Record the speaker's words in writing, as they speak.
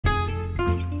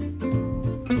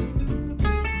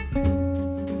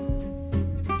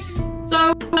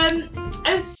So,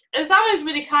 as Anna's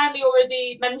really kindly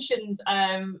already mentioned,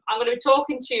 I'm going to be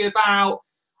talking to you about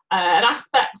an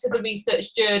aspect of the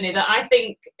research journey that I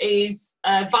think is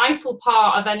a vital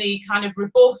part of any kind of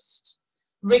robust,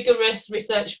 rigorous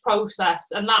research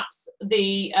process, and that's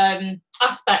the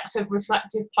aspect of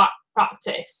reflective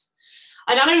practice.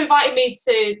 And Anna invited me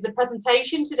to the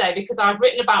presentation today because I've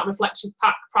written about reflective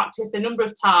practice a number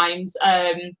of times.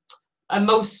 And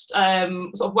most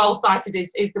sort of well cited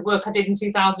is the work I did in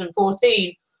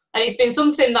 2014, and it's been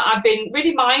something that I've been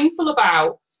really mindful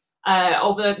about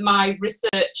over my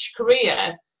research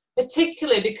career,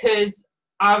 particularly because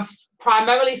I've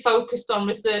primarily focused on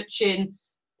researching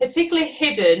particularly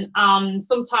hidden and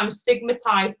sometimes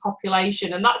stigmatized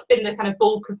population, and that's been the kind of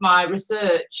bulk of my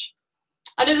research.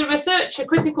 And as a researcher,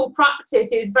 critical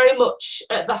practice is very much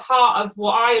at the heart of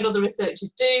what I and other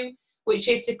researchers do, which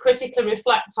is to critically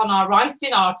reflect on our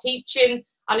writing, our teaching,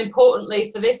 and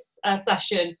importantly for this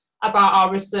session, about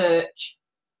our research.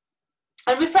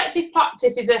 And reflective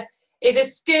practice is a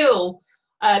skill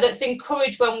that's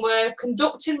encouraged when we're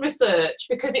conducting research,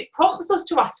 because it prompts us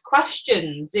to ask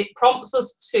questions. It prompts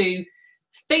us to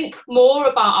think more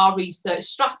about our research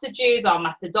strategies, our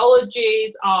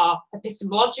methodologies, our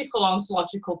epistemological,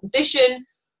 ontological position.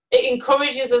 It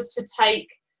encourages us to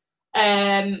take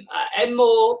a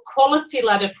more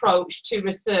quality-led approach to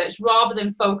research rather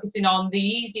than focusing on the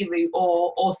easy route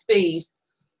or speed.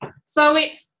 So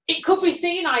it could be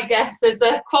seen, I guess, as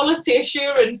a quality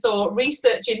assurance or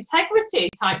research integrity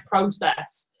type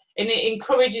process, and it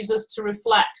encourages us to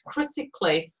reflect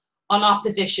critically on our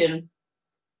position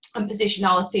and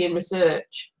positionality in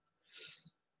research.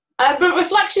 But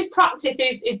reflective practice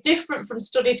is different from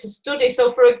study to study.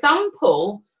 So, for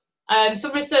example,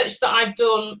 some research that I've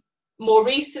done more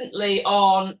recently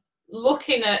on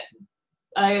looking at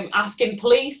asking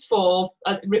police for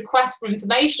a request for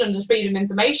information under the Freedom of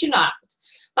Information Act,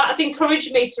 that's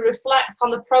encouraged me to reflect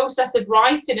on the process of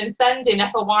writing and sending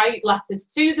FOI letters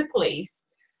to the police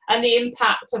and the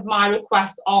impact of my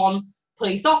request on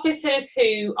police officers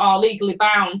who are legally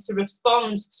bound to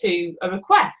respond to a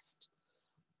request.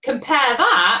 Compare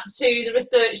that to the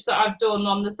research that I've done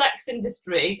on the sex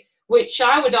industry, which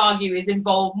I would argue is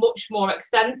involved much more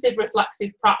extensive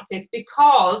reflexive practice,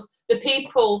 because the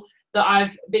people that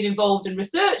I've been involved in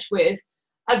research with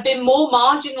have been more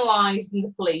marginalised than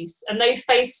the police, and they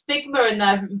face stigma in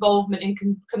their involvement in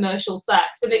commercial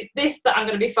sex. And it's this that I'm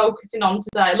going to be focusing on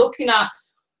today, looking at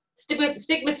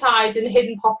stigmatized and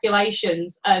hidden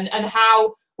populations and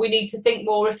how we need to think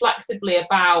more reflexively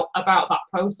about that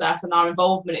process and our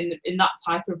involvement in that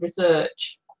type of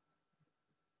research.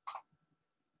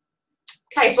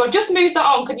 Okay, so I've just moved that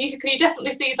on. Can you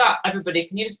definitely see that, everybody?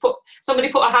 Can you just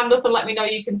somebody put a hand up and let me know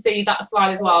you can see that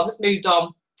slide as well? I've just moved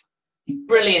on.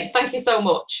 Brilliant, thank you so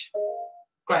much.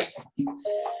 Great.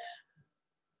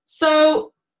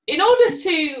 So in order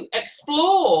to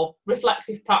explore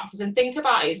reflexive practice and think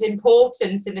about its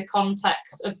importance in the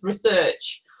context of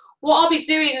research, what I'll be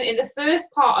doing in the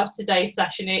first part of today's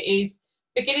session is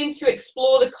beginning to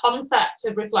explore the concept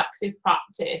of reflexive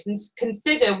practice and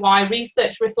consider why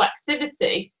research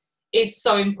reflexivity is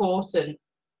so important.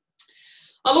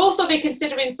 I'll also be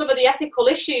considering some of the ethical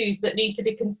issues that need to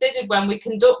be considered when we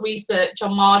conduct research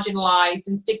on marginalised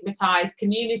and stigmatised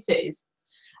communities.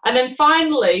 And then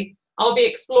finally, I'll be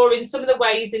exploring some of the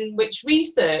ways in which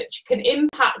research can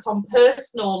impact on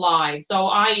personal lives, so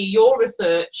i.e. your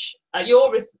research,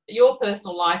 your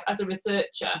personal life as a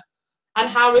researcher, and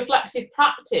how reflexive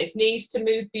practice needs to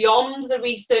move beyond the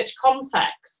research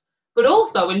context, but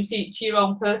also into your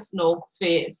own personal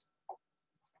spheres.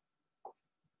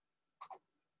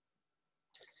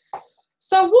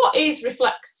 So what is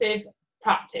reflexive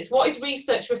practice? What is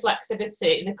research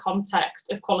reflexivity in the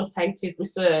context of qualitative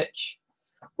research?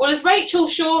 Well, as Rachel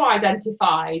Shaw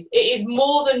identifies, it is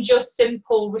more than just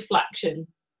simple reflection.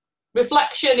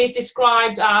 Reflection is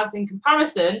described as, in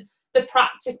comparison, the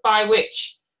practice by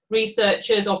which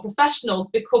researchers or professionals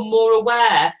become more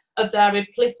aware of their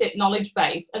implicit knowledge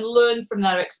base and learn from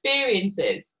their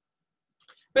experiences.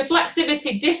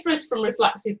 Reflexivity differs from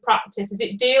reflexive practice as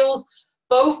it deals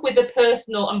both with the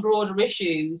personal and broader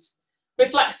issues.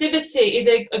 Reflexivity is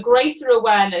a greater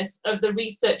awareness of the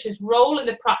researcher's role in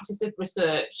the practice of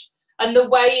research and the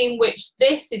way in which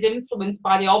this is influenced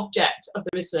by the object of the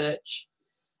research,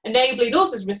 enabling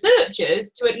us as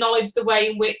researchers to acknowledge the way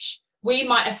in which we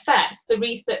might affect the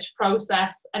research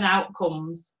process and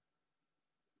outcomes.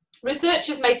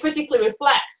 Researchers may critically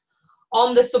reflect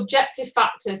on the subjective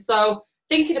factors, so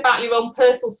thinking about your own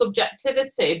personal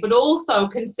subjectivity, but also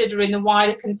considering the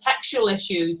wider contextual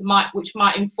issues which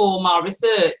might inform our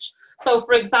research. So,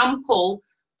 for example,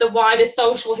 the wider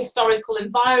social historical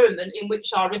environment in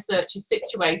which our research is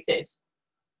situated.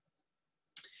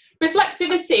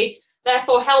 Reflexivity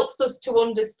therefore helps us to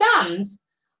understand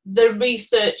the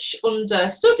research under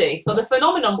study. So the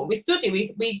phenomenon what we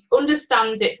study, we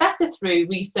understand it better through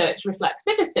research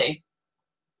reflexivity.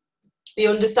 We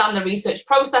understand the research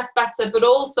process better, but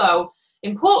also,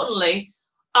 importantly,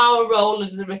 our role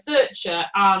as a researcher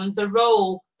and the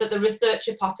role that the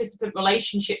researcher-participant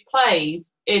relationship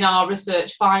plays in our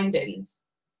research findings.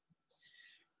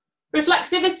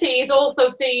 Reflexivity is also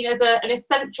seen as an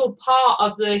essential part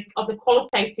of the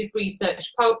qualitative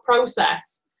research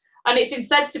process, and it's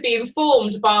said to be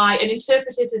informed by an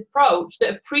interpretative approach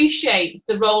that appreciates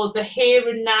the role of the here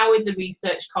and now in the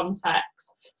research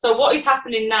context. So what is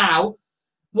happening now?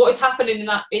 What is happening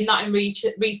in that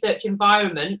research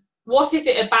environment? What is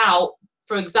it about,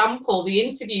 for example, the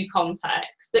interview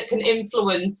context that can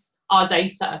influence our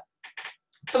data?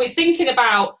 So it's thinking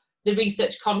about the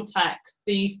research context,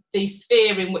 the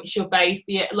sphere in which you're based,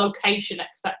 the location,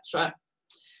 etc.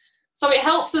 So it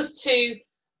helps us to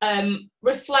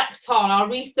reflect on our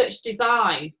research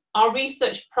design, our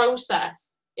research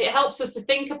process. It helps us to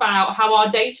think about how our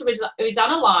data is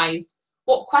analysed,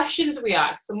 what questions we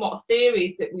ask and what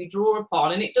theories that we draw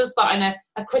upon, and it does that in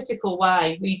a critical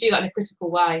way. We do that in a critical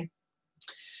way.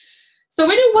 So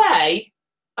in a way,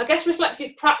 I guess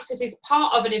reflective practice is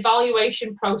part of an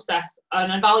evaluation process,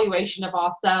 an evaluation of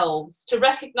ourselves, to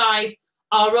recognise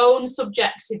our own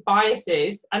subjective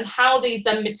biases and how these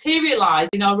then materialise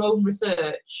in our own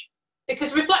research.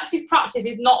 Because reflective practice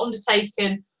is not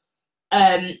undertaken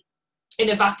in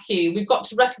a vacuum. We've got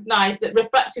to recognise that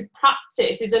reflective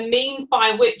practice is a means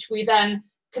by which we then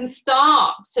can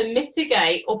start to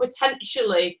mitigate or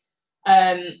potentially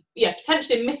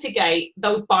mitigate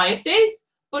those biases,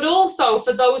 but also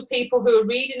for those people who are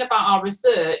reading about our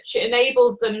research, it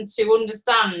enables them to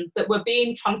understand that we're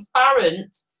being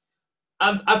transparent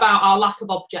about our lack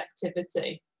of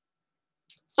objectivity.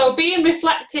 So being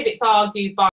reflective, it's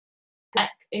argued by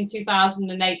in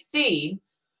 2018,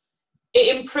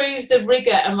 it improves the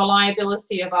rigour and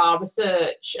reliability of our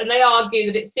research, and they argue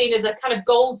that it's seen as a kind of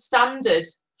gold standard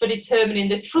for determining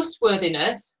the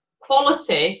trustworthiness,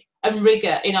 quality and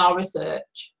rigour in our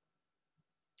research.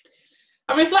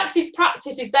 And reflexive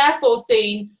practice is therefore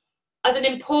seen as an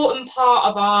important part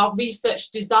of our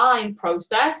research design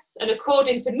process, and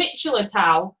according to Mitchell et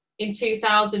al. In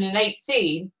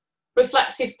 2018,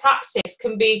 reflective practice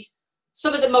can be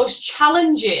some of the most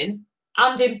challenging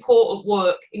and important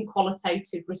work in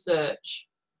qualitative research.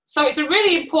 So it's a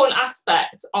really important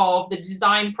aspect of the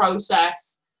design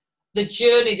process, the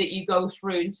journey that you go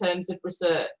through in terms of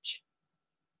research.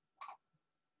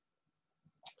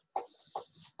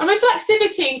 And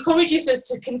reflexivity encourages us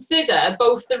to consider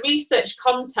both the research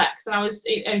context, and I was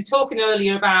talking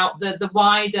earlier about the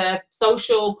wider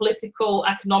social, political,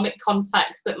 economic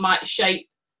context that might shape,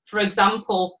 for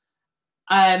example,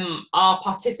 our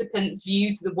participants'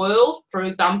 views of the world, for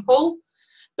example.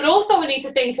 But also we need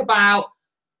to think about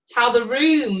how the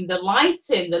room, the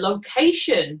lighting, the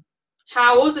location,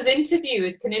 how us as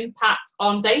interviewers can impact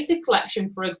on data collection,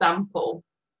 for example.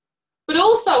 But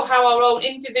also how our own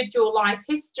individual life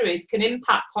histories can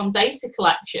impact on data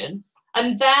collection,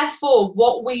 and therefore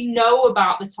what we know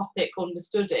about the topic under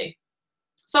study.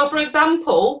 So, for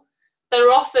example, there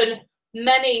are often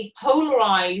many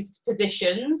polarised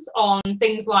positions on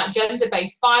things like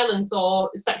gender-based violence or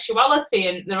sexuality,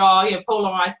 and there are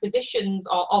polarised positions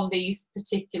on these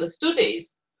particular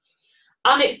studies.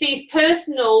 And it's these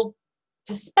personal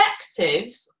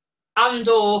perspectives and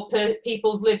or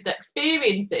people's lived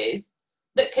experiences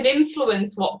that can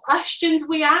influence what questions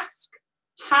we ask,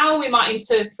 how we might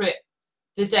interpret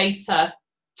the data,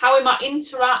 how we might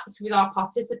interact with our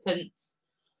participants,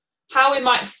 how we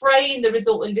might frame the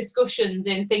resulting discussions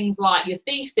in things like your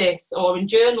thesis or in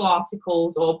journal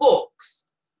articles or books.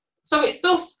 So it's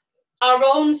thus our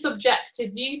own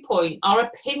subjective viewpoint, our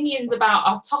opinions about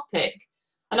our topic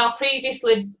and our previous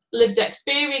lived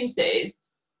experiences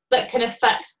that can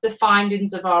affect the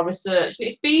findings of our research. And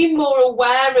it's being more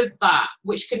aware of that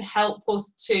which can help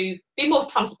us to be more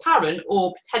transparent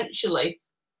or potentially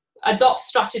adopt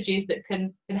strategies that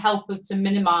can help us to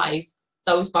minimise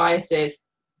those biases.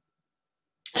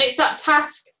 And it's that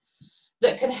task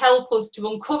that can help us to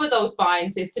uncover those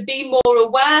biases, to be more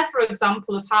aware, for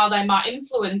example, of how they might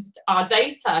influence our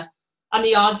data and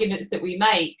the arguments that we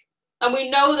make. And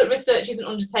we know that research isn't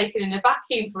undertaken in a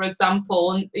vacuum, for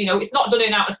example, and it's not done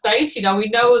in outer space. We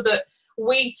know that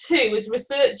we too, as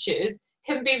researchers,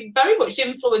 can be very much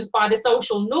influenced by the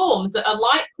social norms that are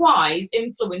likewise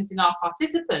influencing our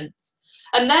participants.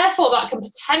 And therefore that can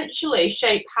potentially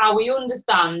shape how we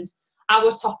understand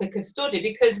our topic of study,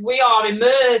 because we are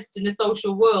immersed in the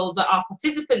social world that our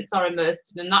participants are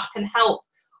immersed in, and that can help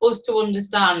us to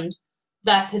understand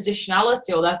their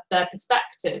positionality or their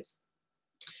perspectives.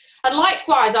 And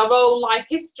likewise, our own life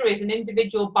histories and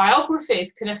individual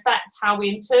biographies can affect how we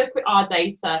interpret our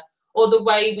data or the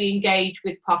way we engage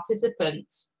with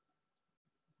participants.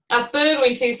 As Berger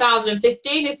in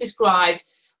 2015 has described,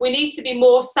 we need to be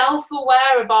more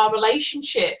self-aware of our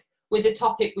relationship with the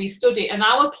topic we study and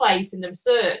our place in the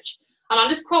research. And I'm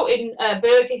just quoting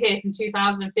Berger here from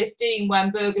 2015, when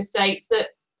Berger states that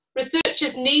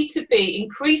researchers need to be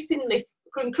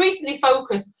increasingly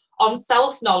focused on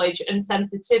self-knowledge and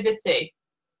sensitivity,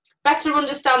 better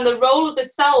understand the role of the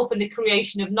self in the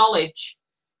creation of knowledge,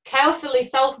 carefully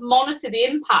self-monitor the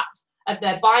impact of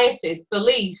their biases,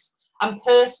 beliefs, and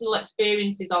personal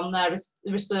experiences on their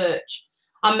research,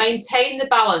 and maintain the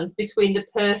balance between the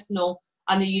personal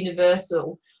and the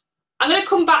universal. I'm going to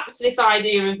come back to this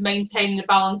idea of maintaining the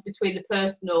balance between the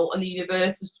personal and the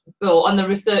universal and the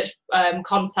research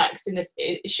context in this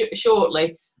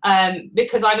shortly,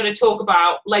 because I'm going to talk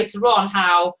about later on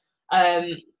how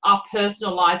our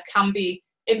personal lives can be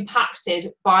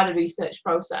impacted by the research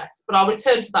process, but I'll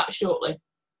return to that shortly.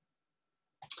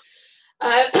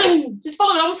 Just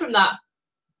following on from that,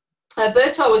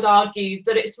 Berto has argued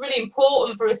that it's really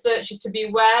important for researchers to be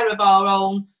aware of our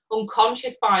own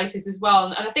unconscious biases as well,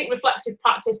 and I think reflexive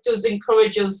practice does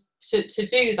encourage us to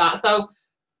do that. So,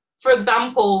 for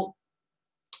example,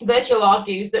 Berto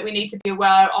argues that we need to be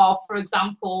aware of, for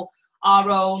example, our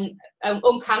own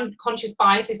unconscious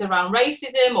biases around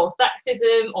racism or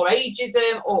sexism or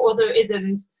ageism or other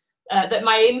isms that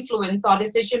may influence our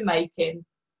decision making.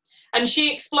 And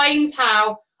she explains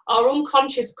how our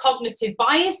unconscious cognitive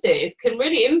biases can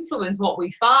really influence what we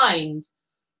find.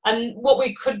 And what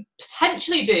we could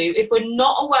potentially do if we're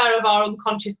not aware of our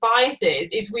unconscious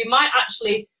biases is we might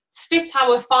actually fit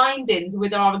our findings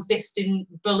with our existing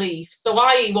beliefs. So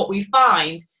i.e. what we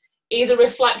find is a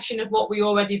reflection of what we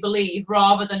already believe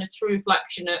rather than a true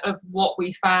reflection of what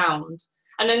we found.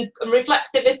 And then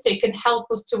reflexivity can help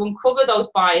us to uncover those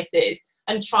biases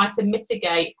and try to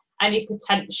mitigate any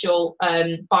potential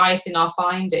bias in our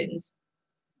findings.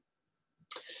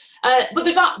 But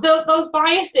those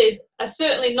biases are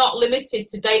certainly not limited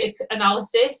to data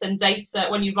analysis and data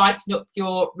when you're writing up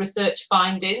your research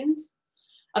findings.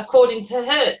 According to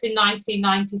Hertz in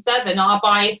 1997, our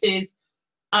biases,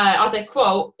 as I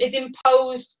quote, is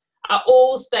imposed at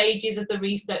all stages of the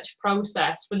research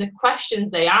process, from the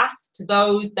questions they ask to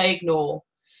those they ignore,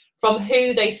 from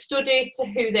who they study to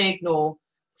who they ignore,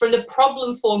 from the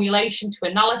problem formulation to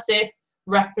analysis,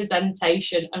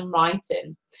 representation, and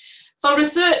writing. So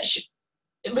research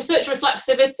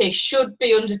reflexivity should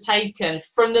be undertaken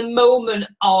from the moment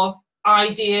of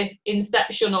idea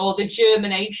inception or the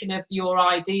germination of your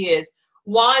ideas.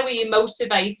 Why were you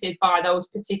motivated by those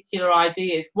particular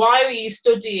ideas? Why are you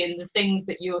studying the things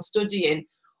that you're studying?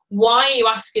 Why are you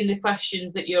asking the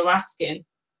questions that you're asking?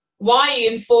 Why are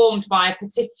you informed by a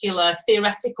particular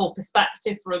theoretical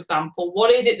perspective, for example?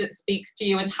 What is it that speaks to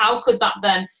you, and how could that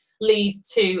then lead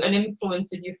to an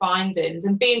influence of your findings?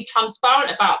 And being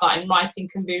transparent about that in writing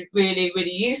can be really,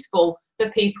 really useful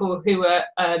for people who are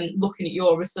looking at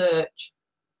your research.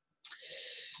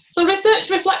 So research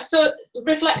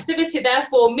reflexivity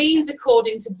therefore means,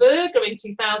 according to Berger in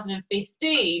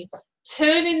 2015,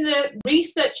 turning the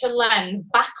researcher lens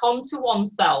back onto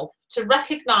oneself to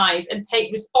recognise and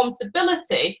take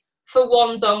responsibility for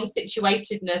one's own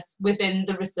situatedness within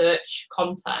the research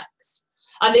context,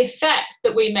 and the effect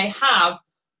that we may have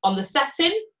on the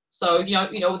setting. So,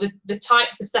 you know the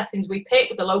types of settings we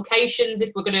pick, the locations,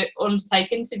 if we're going to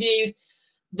undertake interviews,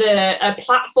 the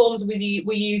platforms we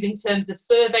use in terms of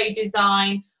survey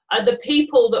design, the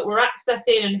people that we're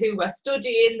accessing and who we're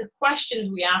studying, the questions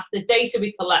we ask, the data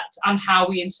we collect, and how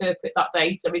we interpret that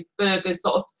data. Is Berger's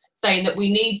sort of saying that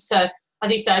we need to,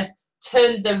 as he says,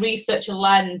 turn the researcher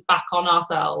lens back on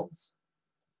ourselves.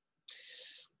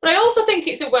 But I also think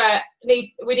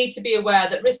we need to be aware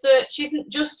that research isn't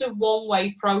just a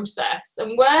one-way process,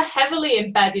 and we're heavily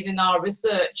embedded in our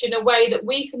research in a way that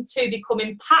we can too become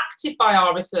impacted by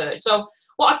our research. So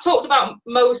what I've talked about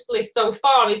mostly so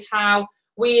far is how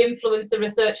we influence the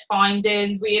research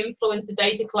findings, we influence the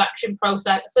data collection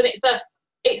process, and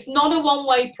it's not a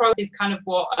one-way process, kind of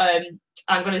what I'm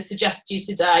going to suggest to you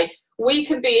today. We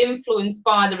can be influenced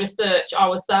by the research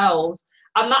ourselves.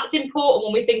 And that's important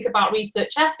when we think about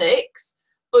research ethics,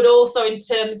 but also in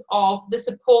terms of the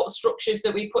support structures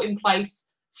that we put in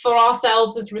place for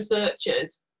ourselves as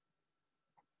researchers.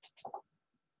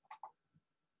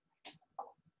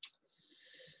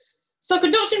 So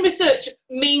conducting research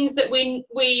means that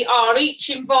we are each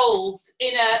involved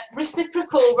in a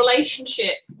reciprocal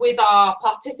relationship with our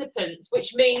participants,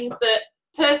 which means that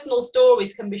personal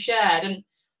stories can be shared. And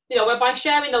by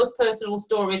sharing those personal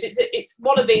stories, it's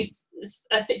one of these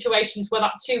situations where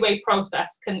that two-way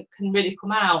process can really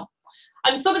come out.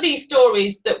 And some of these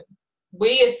stories that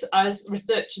we as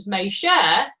researchers may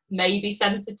share may be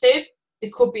sensitive. They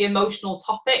could be emotional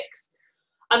topics,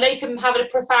 and they can have a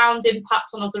profound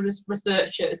impact on other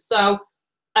researchers. So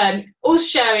us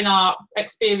sharing our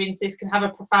experiences can have a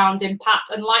profound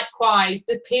impact, and likewise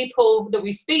the people that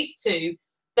we speak to,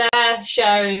 their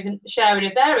sharing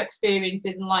of their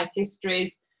experiences and life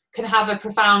histories can have a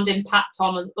profound impact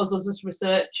on us as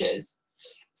researchers.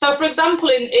 So, for example,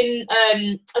 in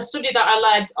a study that I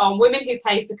led on women who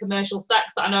pay for commercial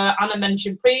sex that I know Anna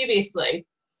mentioned previously,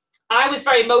 I was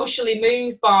very emotionally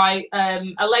moved by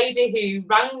a lady who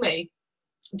rang me,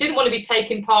 didn't want to be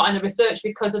taking part in the research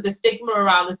because of the stigma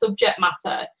around the subject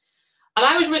matter. And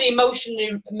I was really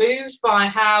emotionally moved by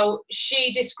how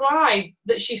she described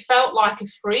that she felt like a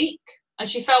freak, and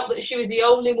she felt that she was the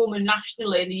only woman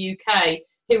nationally in the UK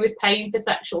who was paying for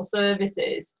sexual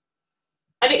services.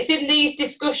 And it's in these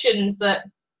discussions that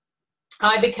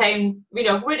I became,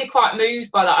 really quite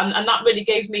moved by that, and that really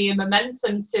gave me a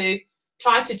momentum to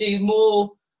try to do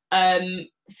more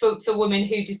for women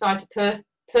who decide to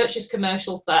purchase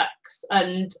commercial sex.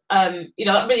 And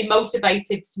that really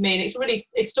motivated me, and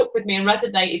it stuck with me and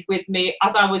resonated with me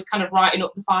as I was kind of writing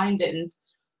up the findings,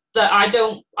 that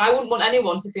I wouldn't want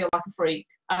anyone to feel like a freak,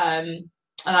 and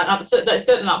certainly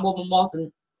that woman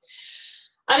wasn't.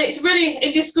 And it's really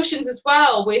in discussions as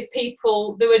well with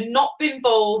people that had not been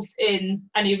involved in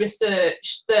any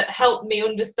research that helped me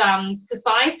understand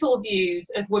societal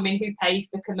views of women who pay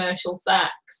for commercial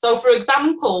sex. So, for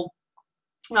example,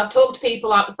 when I've talked to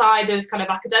people outside of kind of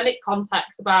academic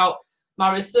context about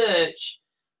my research,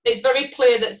 it's very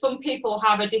clear that some people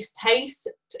have a distaste,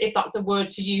 if that's a word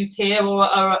to use here, or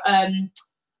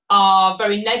are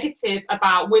very negative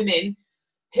about women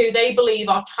who they believe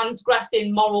are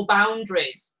transgressing moral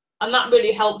boundaries. And that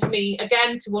really helped me,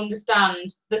 again, to understand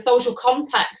the social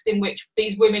context in which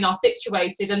these women are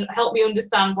situated, and helped me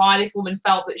understand why this woman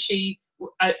felt that she,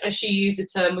 as she used the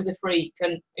term, was a freak.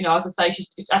 And, as I say, she's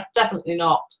definitely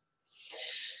not.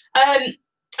 And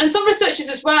some researchers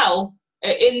as well,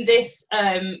 in this,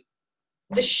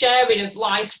 the sharing of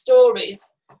life stories,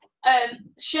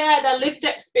 share their lived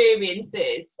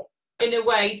experiences in a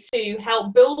way to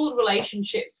help build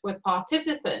relationships with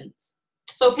participants.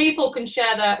 So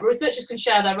researchers can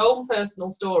share their own personal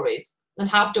stories, and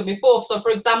have done before. So, for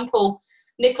example,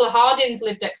 Nicola Harding's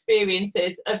lived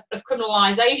experiences of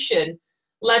criminalisation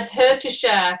led her to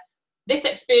share this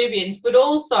experience, but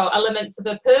also elements of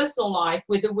her personal life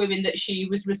with the women that she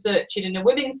was researching in a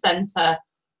women's centre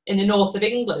in the north of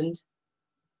England.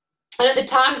 And at the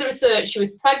time of the research, she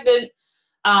was pregnant,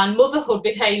 and motherhood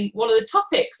became one of the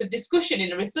topics of discussion in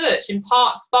the research, in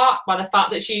part sparked by the fact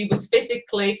that she was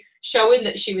physically showing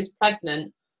that she was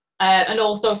pregnant, and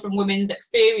also from women's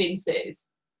experiences.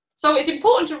 So it's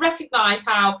important to recognise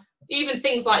how even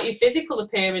things like your physical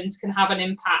appearance can have an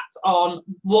impact on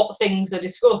what things are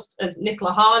discussed, as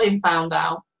Nicola Harding found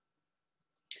out.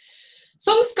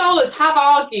 Some scholars have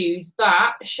argued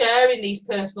that sharing these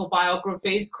personal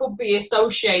biographies could be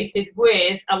associated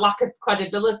with a lack of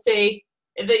credibility,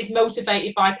 that is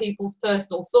motivated by people's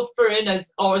personal suffering,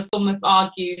 or as some have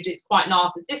argued, it's quite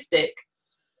narcissistic.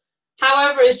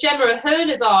 However, as Gemma Ahern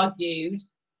has argued,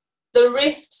 the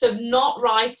risks of not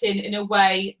writing in a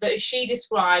way that she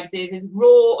describes is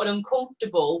raw and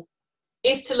uncomfortable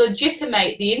is to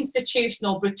legitimate the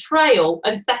institutional betrayal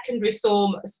and secondary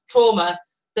trauma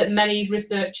that many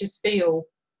researchers feel.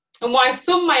 And why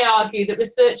some may argue that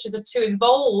researchers are too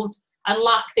involved and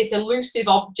lack this elusive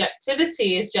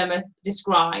objectivity, as Gemma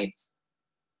describes.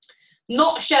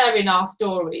 Not sharing our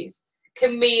stories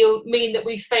can mean that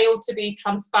we fail to be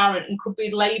transparent and could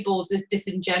be labelled as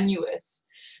disingenuous.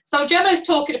 So Gemma's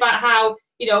talking about how,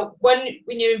 when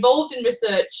you're involved in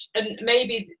research, and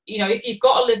maybe, if you've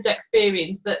got a lived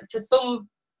experience, that for some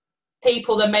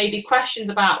people there may be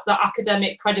questions about the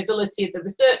academic credibility of the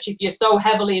research if you're so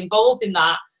heavily involved in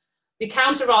that. The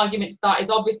counter-argument to that is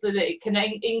obviously that it can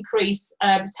increase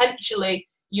potentially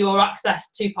your access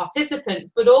to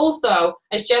participants, but also,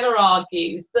 as Gemma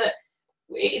argues, that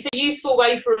it's a useful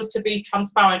way for us to be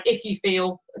transparent if you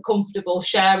feel comfortable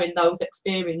sharing those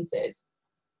experiences.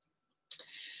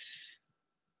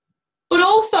 But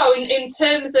also, in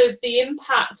terms of the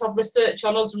impact of research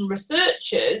on us and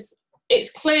researchers,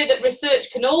 it's clear that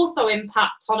research can also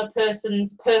impact on a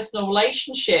person's personal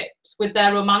relationships with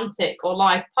their romantic or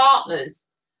life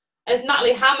partners. as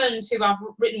Natalie Hammond, who I've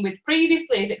written with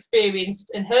previously, has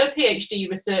experienced in her PhD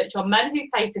research on men who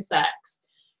pay for sex,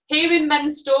 hearing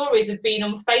men's stories of being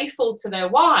unfaithful to their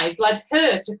wives led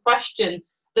her to question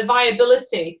the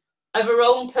viability of her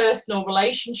own personal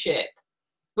relationship,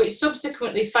 which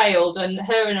subsequently failed and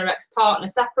her and her ex-partner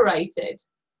separated.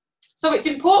 So it's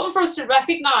important for us to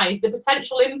recognise the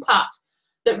potential impact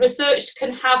that research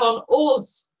can have on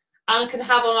us and can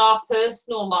have on our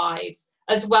personal lives,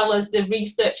 as well as the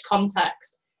research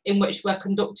context in which we're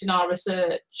conducting our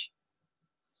research.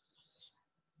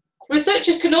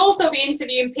 Researchers can also be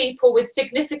interviewing people with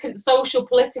significant social,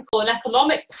 political and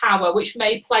economic power, which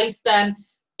may place them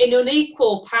in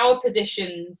unequal power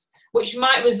positions, which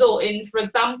might result in, for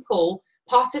example,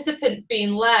 participants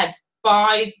being led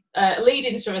by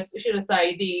leading, should I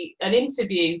say, an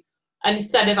interview, and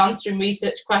instead of answering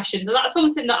research questions. And that's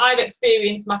something that I've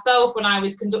experienced myself when I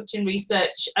was conducting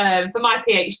research for my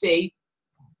PhD,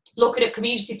 looking at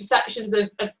community perceptions of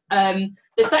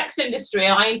the sex industry.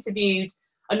 I interviewed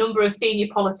a number of senior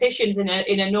politicians in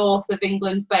a north of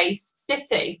England based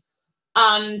city,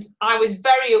 and I was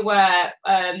very aware,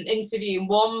 interviewing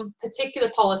one particular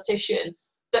politician,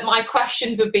 that my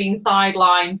questions were being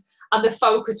sidelined and the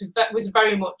focus was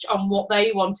very much on what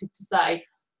they wanted to say.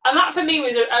 And that for me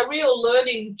was a real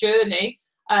learning journey.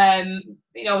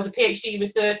 You know, as a PhD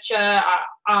researcher,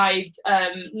 I'd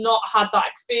not had that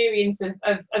experience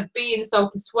of being so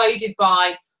persuaded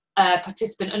by a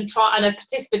participant and a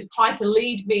participant trying to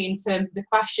lead me in terms of the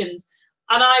questions.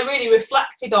 And I really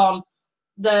reflected on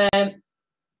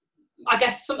I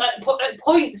guess at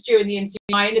points during the interview,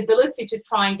 my inability to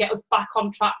try and get us back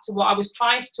on track to what I was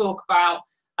trying to talk about.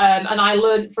 And I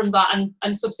learned from that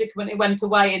and subsequently went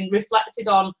away and reflected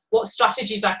on what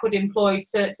strategies I could employ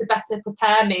to better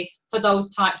prepare me for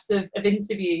those types of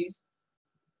interviews.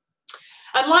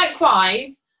 And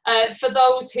likewise, for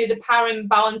those who the power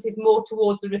imbalance is more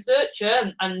towards the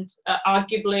researcher, and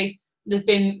arguably there's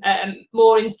been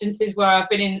more instances where I've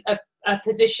been in a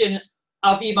position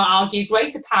of, you might argue,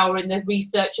 greater power in the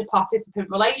researcher-participant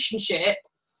relationship,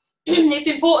 it's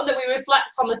important that we reflect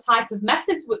on the type of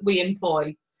methods we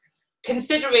employ,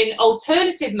 considering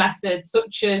alternative methods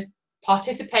such as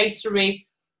participatory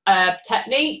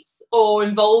techniques or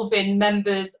involving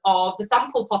members of the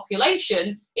sample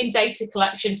population in data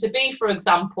collection to be, for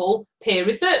example, peer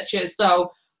researchers. So,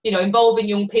 you know, involving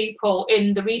young people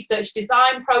in the research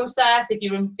design process, if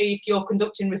you're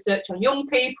conducting research on young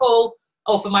people,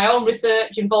 or for my own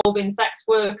research involving sex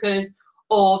workers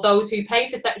or those who pay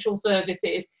for sexual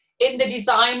services in the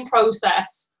design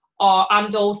process,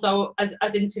 and also as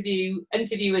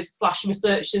interviewers /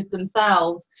 researchers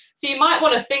themselves. So you might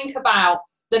want to think about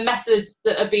the methods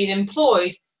that are being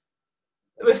employed,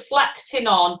 reflecting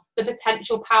on the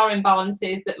potential power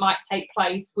imbalances that might take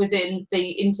place within the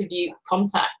interview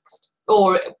context,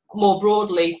 or more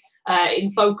broadly in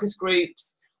focus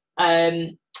groups,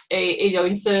 you know,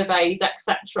 in surveys,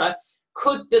 etc.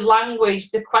 Could the language,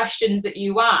 the questions that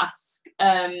you ask,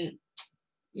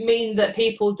 mean that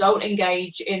people don't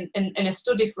engage in a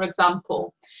study, for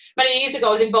example? Many years ago,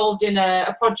 I was involved in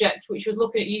a project which was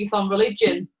looking at youth on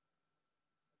religion,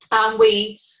 and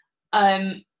we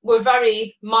were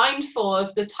very mindful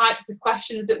of the types of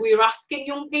questions that we were asking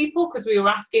young people, because we were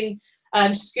asking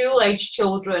school-age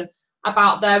children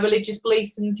about their religious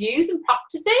beliefs and views and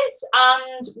practices,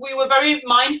 and we were very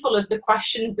mindful of the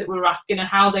questions that we were asking and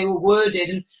how they were worded,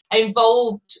 and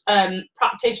involved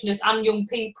practitioners and young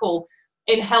people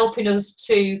in helping us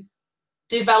to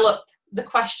develop the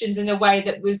questions in a way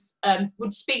that was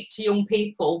would speak to young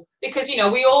people, because, you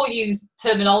know, we all use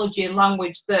terminology and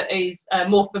language that is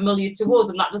more familiar to us,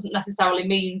 and that doesn't necessarily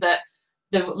mean that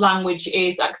the language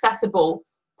is accessible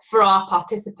for our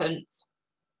participants.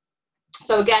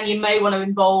 So again, you may want to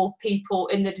involve people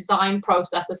in the design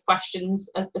process of questions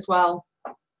as well.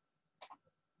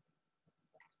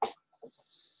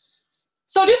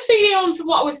 So just feeding on from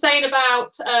what I was saying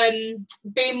about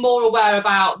being more aware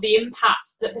about the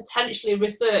impact that potentially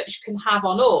research can have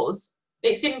on us,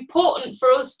 it's important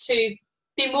for us to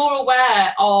be more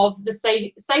aware of the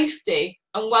safety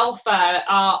and welfare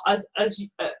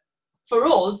for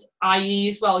us, i.e.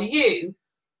 as well you,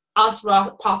 as for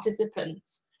our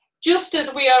participants. Just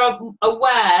as we are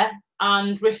aware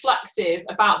and reflective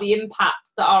about the impact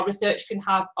that our research can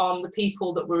have on the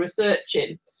people that we're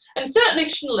researching. And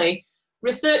certainly,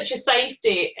 researcher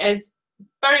safety is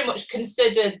very much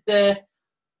considered, the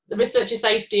researcher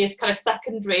safety is kind of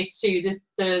secondary to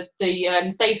the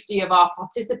safety of our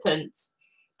participants.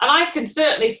 And I can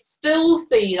certainly still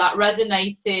see that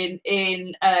resonating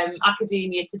in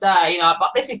academia today. You know,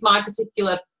 but this is my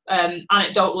particular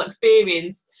anecdotal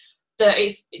experience, that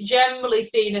it's generally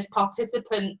seen as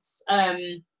participants,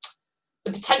 the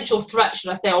potential threat,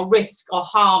 should I say, or risk or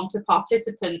harm to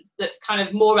participants that's kind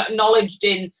of more acknowledged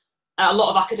in a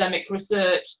lot of academic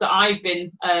research that I've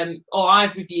been or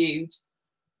I've reviewed,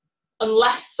 and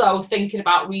less so thinking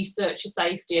about researcher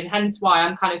safety, and hence why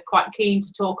I'm kind of quite keen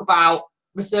to talk about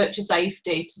researcher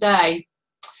safety today.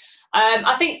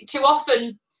 I think too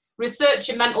often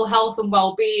researcher mental health and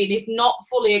well-being is not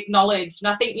fully acknowledged,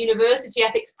 and I think university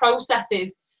ethics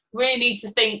processes really need to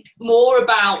think more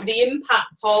about the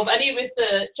impact of any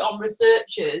research on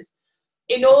researchers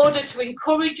in order to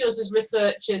encourage us as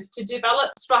researchers to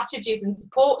develop strategies and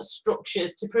support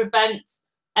structures to prevent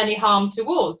any harm to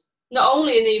us, not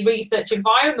only in the research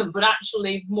environment, but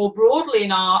actually more broadly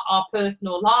in our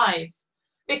personal lives.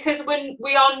 Because when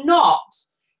we are not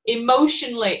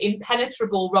emotionally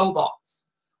impenetrable robots,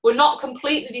 we're not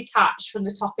completely detached from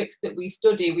the topics that we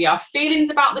study. We have feelings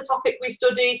about the topic we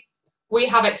study. We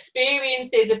have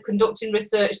experiences of conducting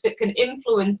research that can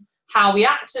influence how we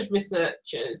act as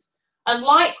researchers. And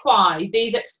likewise,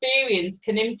 these experiences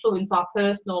can influence our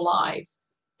personal lives.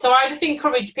 So I just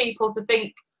encourage people to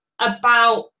think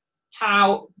about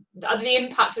how the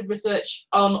impact of research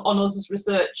on us as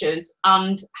researchers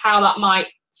and how that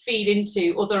might feed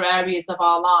into other areas of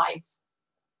our lives.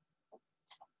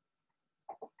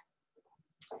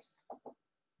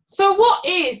 So what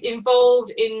is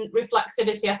involved in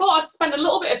reflexivity? I thought I'd spend a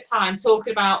little bit of time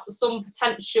talking about some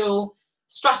potential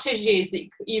strategies that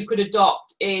you could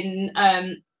adopt in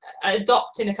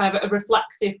adopting a kind of a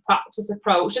reflexive practice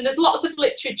approach. And there's lots of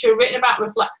literature written about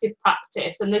reflexive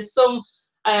practice, and there's some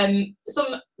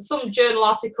journal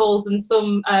articles and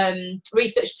some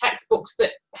research textbooks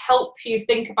that help you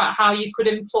think about how you could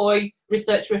employ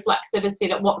research reflexivity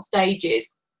and at what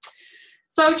stages.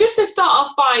 So just to start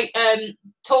off by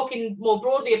talking more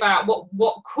broadly about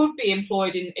what could be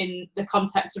employed in the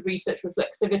context of research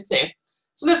reflexivity,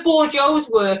 some of Bourdieu's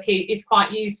work is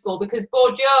quite useful, because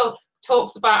Bourdieu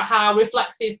talks about how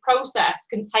reflexive process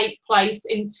can take place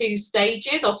in 2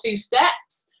 stages or 2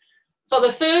 steps. So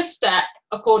the first step,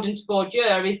 according to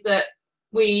Bourdieu, is that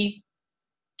we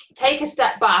take a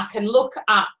step back and look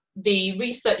at the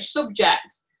research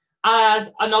subject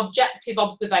as an objective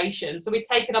observation. So we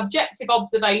take an objective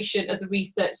observation of the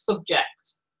research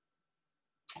subject.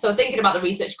 So thinking about the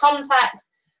research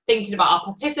context, thinking about our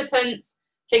participants,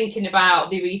 thinking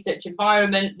about the research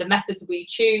environment, the methods we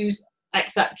choose,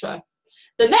 etc.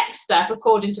 The next step,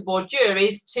 according to Bourdieu,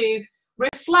 is to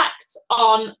reflect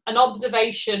on an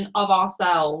observation of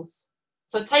ourselves.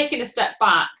 So taking a step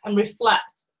back and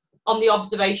reflect on the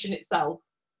observation itself.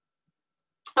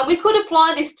 And we could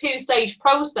apply this 2-stage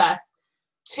process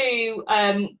to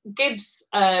Gibbs'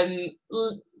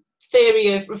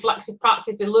 theory of reflexive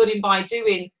practice, the learning by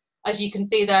doing, as you can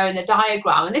see there in the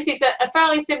diagram. And this is a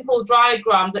fairly simple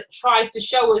diagram that tries to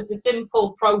show us the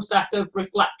simple process of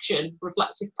reflection,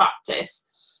 reflective practice,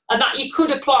 and that you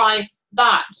could apply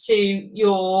that to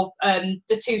your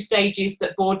the 2 stages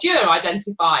that Bourdieu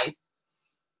identifies.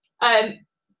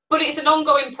 But it's an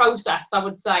ongoing process, I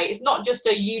would say. It's not just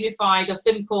a unified or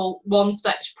simple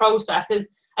one-step process.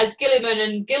 As Gilliman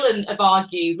and Gillen have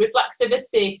argued,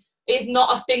 reflexivity is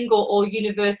not a single or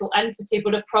universal entity,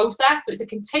 but a process. So it's a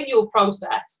continual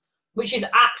process, which is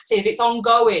active, it's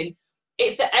ongoing.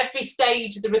 It's at every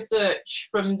stage of the research,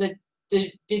 from the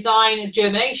design and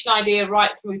germination idea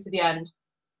right through to the end.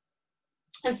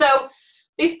 And so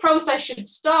this process should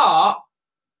start,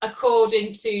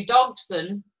 according to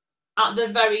Dodson, at the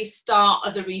very start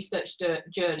of the research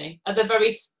journey, at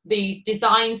the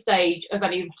design stage of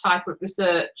any type of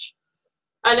research.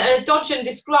 And as Dodson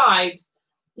describes,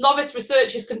 novice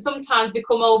researchers can sometimes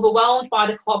become overwhelmed by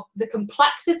the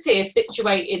complexity of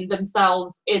situating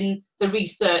themselves in the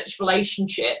research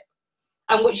relationship,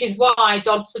 and which is why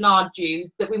Dodson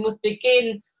argues that we must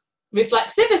begin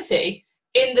reflexivity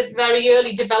in the very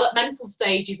early developmental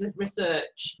stages of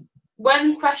research,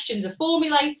 when questions are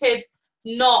formulated,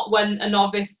 not when a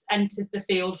novice enters the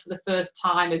field for the first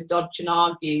time, as Dodson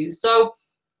argues. So,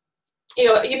 you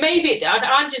know, I imagine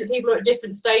that people are at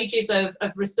different stages of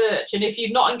research, and if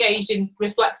you've not engaged in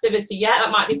reflexivity yet, that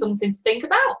might be something to think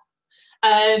about.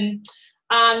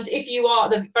 And if you are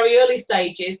at the very early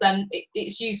stages, then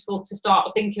it's useful to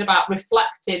start thinking about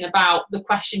reflecting about the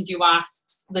questions you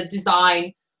ask, the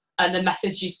design, and the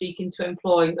methods you're seeking to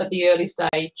employ at the early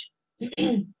stage.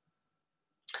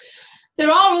 There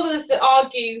are others that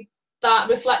argue that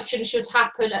reflection should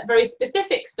happen at very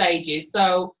specific stages.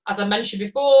 So, as I mentioned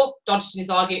before, Dodson is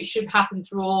arguing it should happen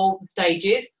through all the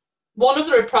stages. One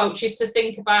other approach is to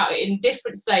think about it in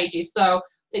different stages. So,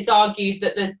 it's argued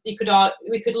that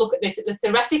we could look at this at the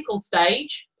theoretical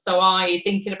stage, so i.e.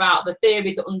 thinking about the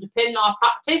theories that underpin our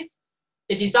practice,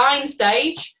 the design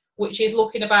stage, which is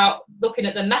looking at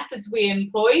the methods we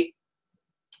employ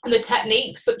and the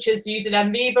techniques such as using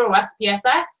NViva or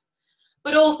SPSS,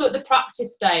 but also at the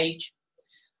practice stage.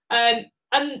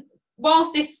 And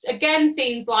whilst this again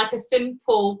seems like a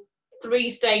simple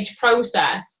three-stage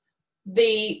process,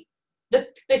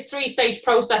 this three-stage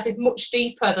process is much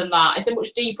deeper than that. It's a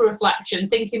much deeper reflection,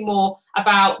 thinking more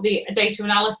about the data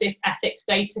analysis, ethics,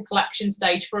 data collection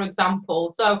stage, for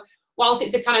example. So whilst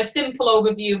it's a kind of simple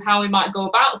overview of how we might go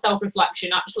about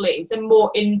self-reflection, actually it's a more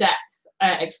in-depth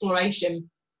exploration.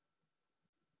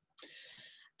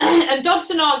 And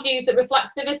Dodgson argues that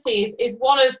reflexivity is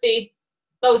one of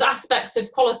those aspects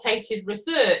of qualitative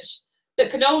research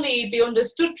that can only be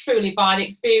understood truly by the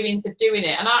experience of doing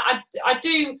it. And I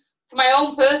do, from my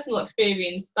own personal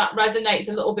experience, that resonates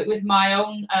a little bit with my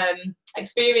own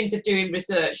experience of doing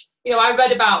research. You know, I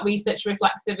read about research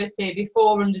reflexivity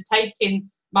before undertaking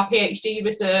my PhD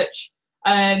research,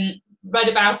 read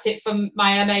about it from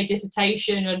my MA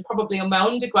dissertation and probably on my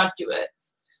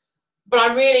undergraduates.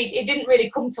 But it didn't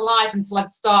really come to life until I'd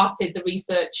started the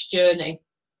research journey.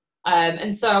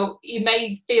 And so you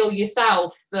may feel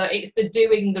yourself that it's the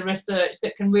doing the research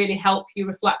that can really help you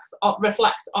reflect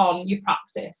on your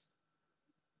practice.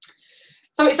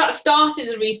 So it's that starting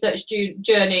the research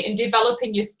journey and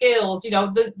developing your skills. You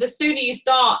know, the sooner you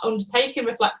start undertaking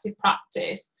reflexive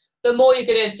practice, the more you're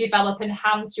going to develop,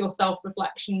 enhance your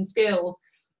self-reflection skills.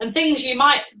 And things you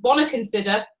might want to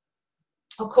consider,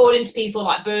 according to people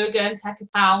like Berger and Tech et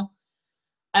al.,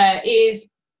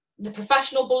 is the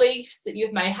professional beliefs that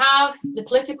you may have, the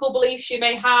political beliefs you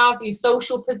may have, your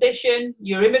social position,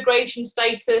 your immigration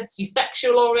status, your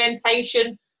sexual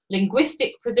orientation,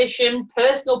 linguistic position,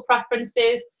 personal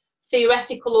preferences,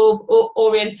 theoretical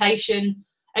orientation,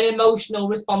 and emotional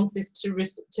responses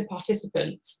to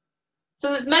participants. So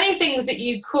there's many things that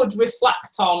you could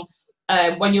reflect on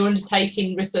when you're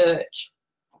undertaking research.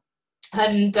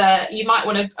 And you might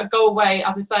want to go away,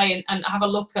 as I say, and have a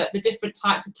look at the different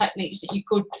types of techniques that you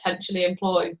could potentially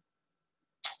employ.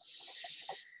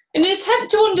 In an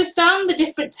attempt to understand the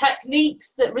different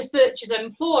techniques that researchers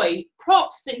employ,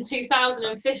 Profs in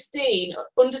 2015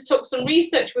 undertook some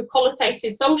research with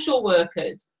qualitative social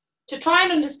workers to try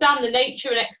and understand the nature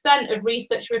and extent of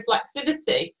research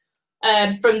reflexivity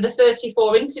from the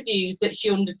 34 interviews that she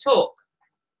undertook.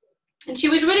 And she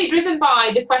was really driven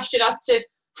by the question as to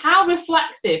how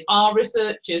reflexive are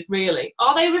researchers really?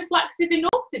 Are they reflexive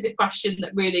enough is a question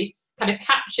that really kind of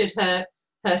captured her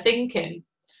thinking.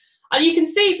 And you can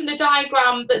see from the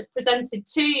diagram that's presented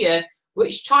to you,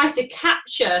 which tries to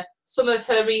capture some of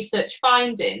her research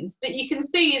findings, that you can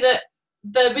see that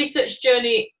the research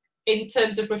journey in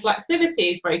terms of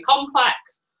reflexivity is very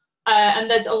complex, and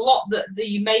there's a lot that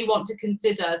you may want to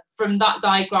consider from that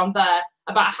diagram there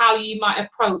about how you might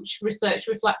approach research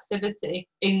reflexivity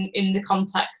in the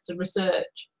context of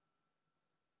research.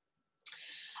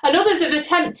 And others have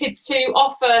attempted to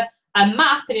offer a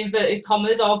map, in inverted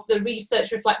commas, of the research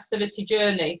reflexivity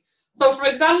journey. So, for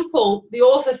example, the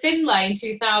author Finlay in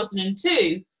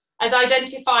 2002 has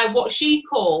identified what she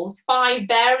calls 5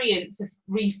 variants of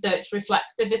research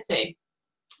reflexivity.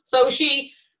 So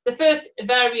the first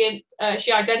variant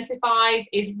she identifies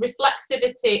is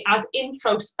reflexivity as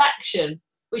introspection,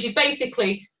 which is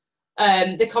basically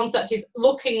the concept is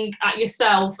looking at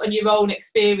yourself and your own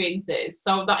experiences.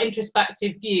 So that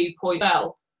introspective viewpoint.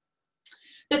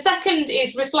 The second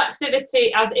is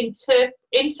reflexivity as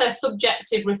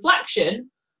intersubjective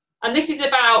reflection, and this is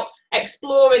about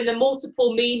exploring the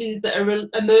multiple meanings that are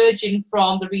emerging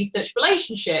from the research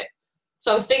relationship.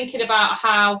 So thinking about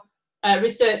how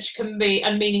research can be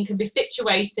and meaning can be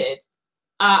situated,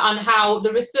 and how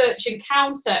the research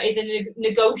encounter is a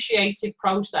negotiated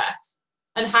process,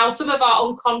 and how some of our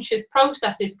unconscious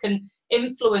processes can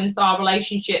influence our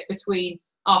relationship between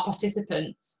our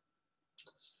participants.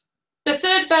 The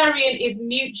third variant is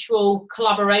mutual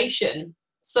collaboration.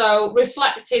 So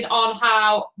reflecting on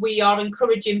how we are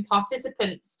encouraging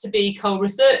participants to be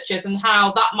co-researchers and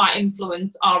how that might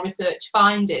influence our research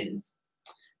findings.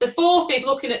 The fourth is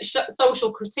looking at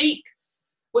social critique,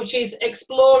 which is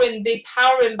exploring the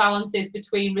power imbalances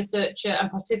between researcher and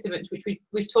participant, which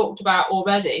we've talked about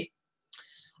already.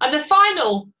 And the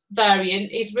final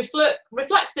variant is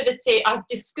reflexivity as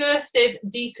discursive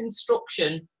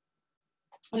deconstruction.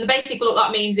 And the basic what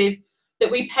that means is that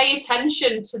we pay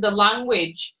attention to the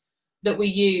language that we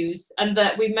use, and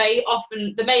that there may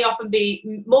often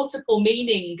be multiple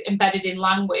meaning embedded in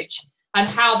language, and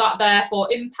how that therefore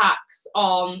impacts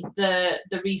on the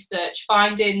research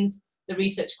findings the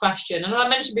research question. And as I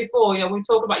mentioned before, when we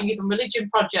talk about youth and religion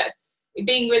projects,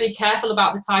 being really careful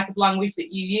about the type of language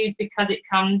that you use, because it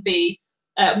can be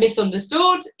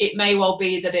misunderstood. It may well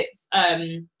be that it's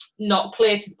not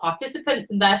clear to the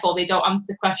participants, and therefore they don't answer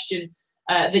the question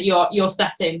that you're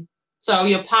setting. So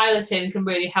your piloting can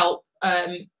really help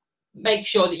make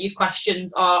sure that your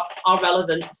questions are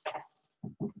relevant.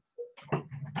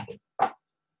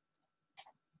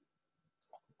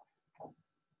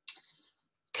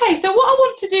 Okay, so what I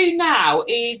want to do now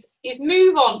is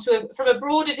move on from a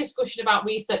broader discussion about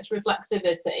research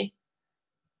reflexivity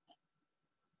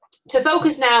to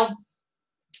focus now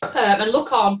and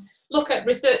look at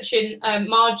researching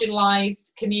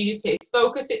marginalised communities,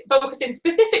 focusing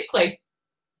specifically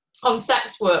on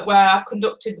sex work, where I've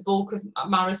conducted the bulk of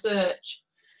my research.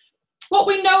 What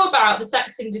we know about the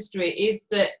sex industry is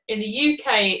that in the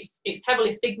UK it's heavily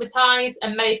stigmatised,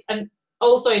 and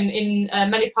also in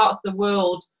many parts of the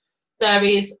world there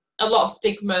is a lot of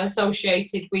stigma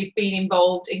associated with being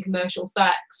involved in commercial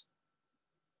sex.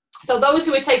 So those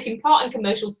who are taking part in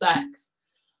commercial sex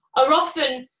are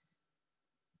often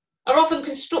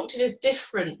constructed as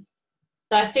different.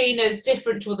 They're seen as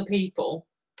different to other people.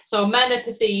 So men are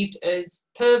perceived as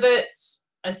perverts,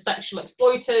 as sexual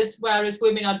exploiters, whereas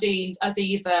women are deemed as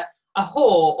either a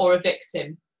whore or a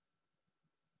victim.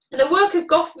 And the work of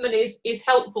Goffman is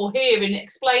helpful here in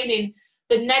explaining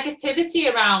the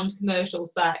negativity around commercial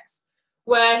sex,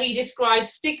 where he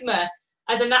describes stigma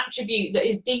as an attribute that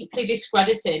is deeply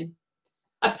discrediting.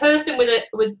 A person with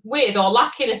or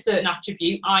lacking a certain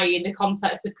attribute, i.e. in the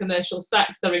context of commercial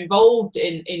sex, they're involved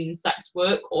in sex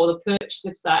work or the purchase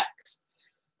of sex.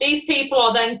 These people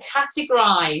are then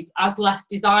categorised as less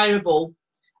desirable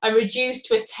and reduced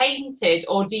to a tainted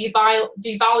or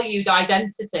devalued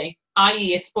identity,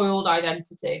 i.e. a spoiled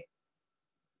identity.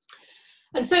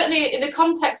 And certainly in the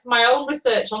context of my own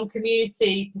research on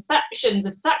community perceptions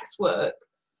of sex work,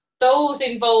 those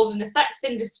involved in the sex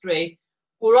industry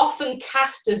were often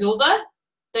cast as other.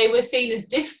 They were seen as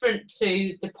different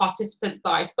to the participants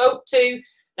that I spoke to.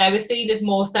 They were seen as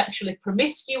more sexually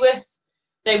promiscuous.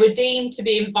 They were deemed to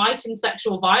be inviting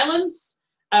sexual violence,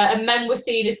 and men were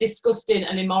seen as disgusting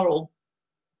and immoral.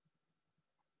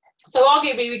 So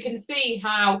arguably we can see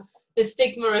how the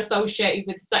stigma associated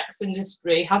with the sex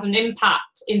industry has an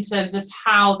impact in terms of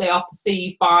how they are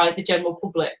perceived by the general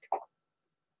public.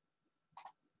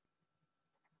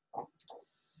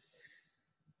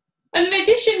 And in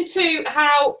addition to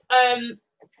how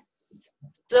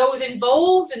those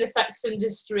involved in the sex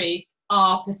industry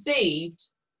are perceived,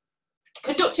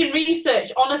 conducting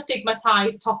research on a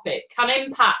stigmatised topic can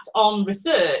impact on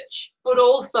research, but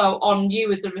also on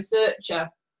you as a researcher.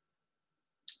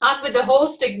 As with the whole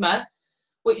stigma,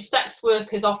 which sex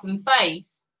workers often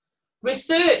face,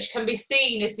 research can be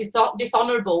seen as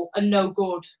dishonourable and no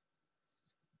good.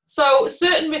 So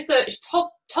certain research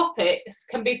topics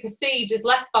can be perceived as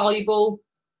less valuable,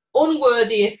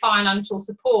 unworthy of financial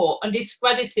support, and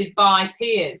discredited by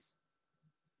peers.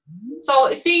 So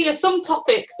it's seen as some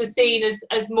topics are seen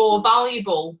as more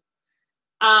valuable,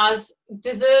 as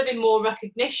deserving more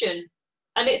recognition,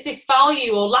 and it's this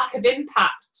value or lack of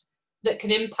impact that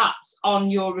can impact on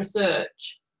your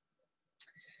research.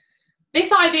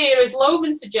 This idea, as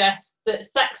Lohman suggests, that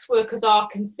sex workers are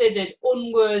considered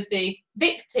unworthy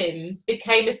victims,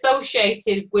 became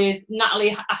associated with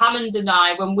Natalie Hammond and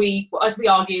I when we, as we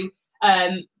argue,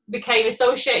 became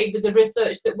associated with the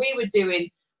research that we were doing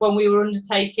when we were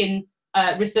undertaking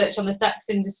research on the sex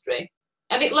industry.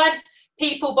 And it led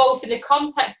people, both in the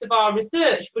context of our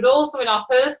research but also in our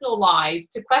personal lives,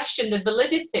 to question the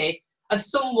validity of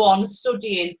someone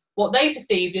studying what they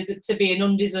perceived as to be an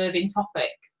undeserving topic.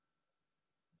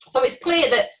 So it's clear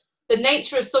that the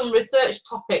nature of some research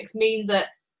topics mean that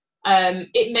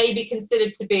it may be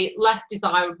considered to be less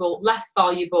desirable, less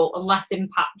valuable, and less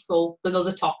impactful than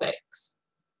other topics.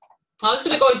 I'm just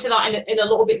going to go into that in a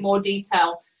little bit more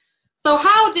detail. So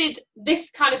how did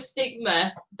this kind of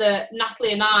stigma that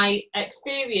Natalie and I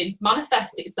experienced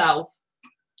manifest itself?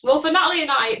 Well, for Natalie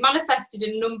and I, it manifested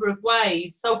in a number of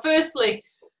ways. So firstly,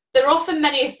 there are often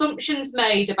many assumptions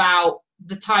made about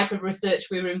the type of research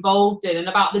we were involved in and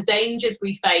about the dangers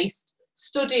we faced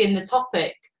studying the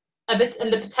topic and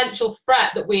the potential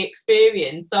threat that we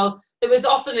experienced. So there was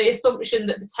often the assumption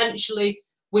that potentially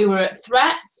we were at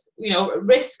threat, at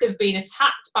risk of being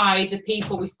attacked by the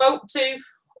people we spoke to,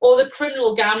 or the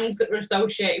criminal gangs that were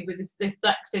associated with this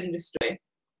sex industry.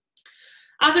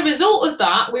 As a result of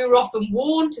that, we were often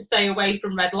warned to stay away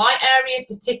from red light areas,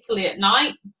 particularly at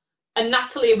night. And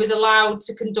Natalie was allowed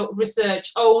to conduct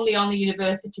research only on the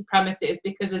university premises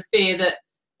because of fear that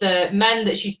the men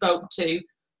that she spoke to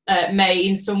may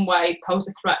in some way pose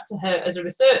a threat to her as a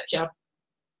researcher.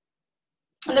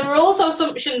 And there were also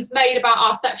assumptions made about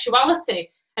our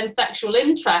sexuality and sexual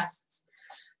interests,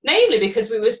 namely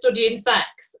because we were studying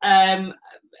sex.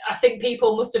 I think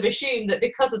people must have assumed that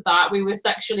because of that we were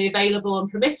sexually available and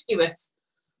promiscuous.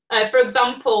 For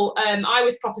example, I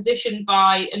was propositioned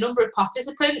by a number of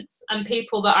participants and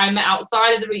people that I met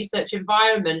outside of the research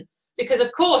environment, because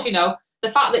of course, you know, the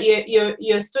fact that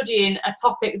you're studying a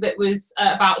topic that was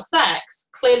about sex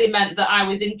clearly meant that I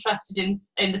was interested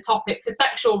in the topic for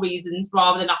sexual reasons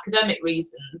rather than academic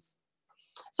reasons.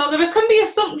 So there can be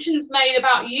assumptions made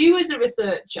about you as a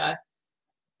researcher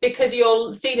because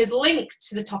you're seen as linked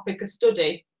to the topic of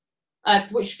study,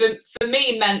 which for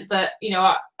me meant that, you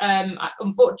know,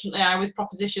 unfortunately I was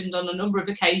propositioned on a number of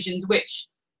occasions which,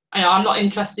 you know, I'm not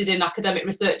interested in academic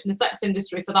research in the sex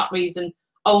industry for that reason,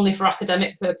 only for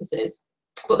academic purposes.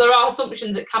 But there are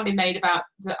assumptions that can be made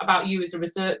about you as a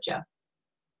researcher.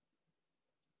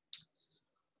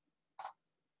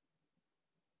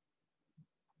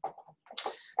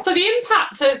 So the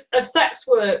impact of sex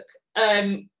work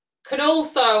can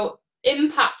also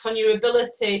impact on your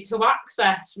ability to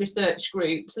access research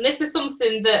groups. And this is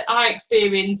something that I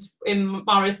experienced in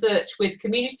my research with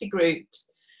community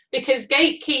groups, because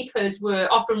gatekeepers were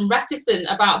often reticent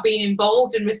about being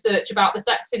involved in research about the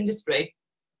sex industry.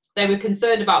 They were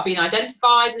concerned about being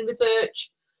identified in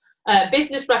research.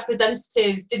 Business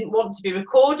representatives didn't want to be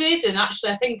recorded, and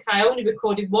actually I think I only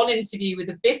recorded one interview with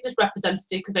a business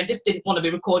representative because they just didn't want to be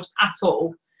recorded at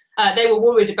all. They were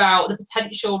worried about the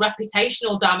potential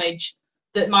reputational damage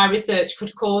that my research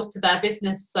could cause to their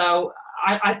business, so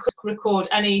I could record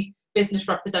any business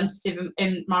representative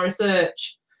in my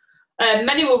research.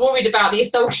 Many were worried about the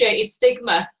associated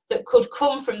stigma that could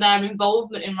come from their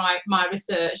involvement in my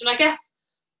research, and I guess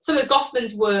some of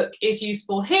Goffman's work is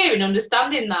useful here in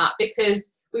understanding that,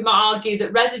 because we might argue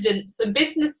that residents and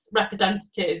business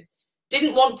representatives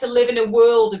didn't want to live in a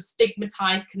world of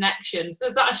stigmatized connections.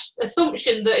 There's that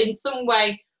assumption that in some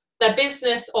way their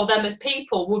business or them as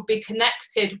people would be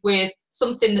connected with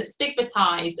something that's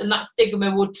stigmatized, and that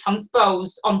stigma would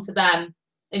transpose onto them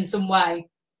in some way.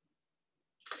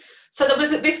 So there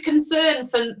was this concern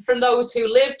from those who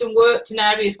lived and worked in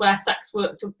areas where sex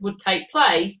work would take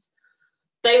place.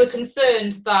 They were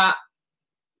concerned that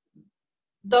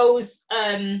those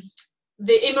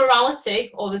the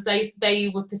immorality, or as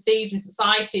they were perceived in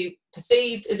society,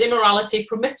 perceived as immorality,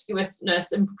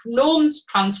 promiscuousness and norms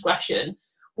transgression,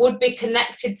 would be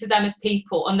connected to them as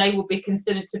people, and they would be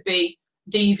considered to be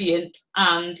deviant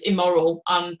and immoral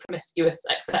and promiscuous,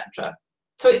 etc.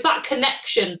 So it's that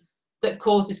connection that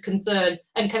causes concern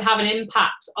and can have an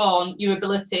impact on your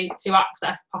ability to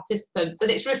access participants,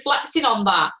 and it's reflecting on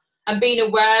that and being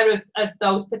aware of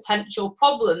those potential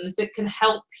problems that can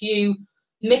help you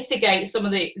mitigate some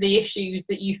of the issues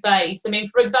that you face. I mean,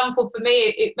 for example, for me,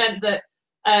 it meant that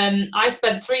I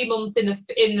spent 3 months in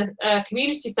the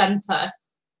community centre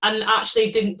and actually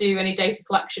didn't do any data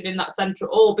collection in that centre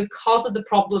at all because of the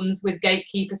problems with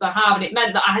gatekeepers I have. And it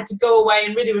meant that I had to go away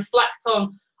and really reflect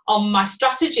on my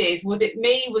strategies. Was it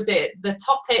me? Was it the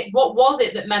topic? What was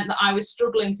it that meant that I was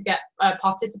struggling to get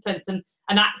participants and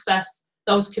access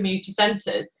those community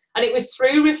centres? And it was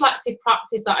through reflective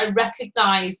practice that I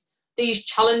recognised these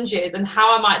challenges and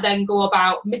how I might then go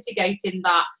about mitigating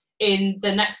that in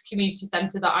the next community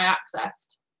centre that I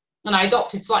accessed. And I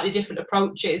adopted slightly different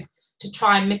approaches to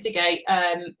try and mitigate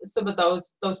some of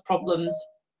those problems.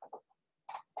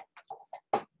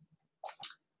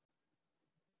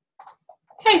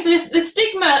 Okay, so the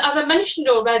stigma, as I mentioned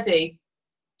already,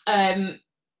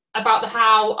 about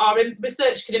how our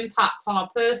research can impact on our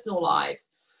personal lives.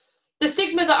 The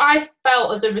stigma that I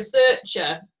felt as a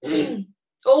researcher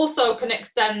also can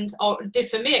extend, or did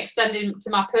for me, extend into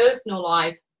my personal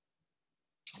life.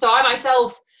 So I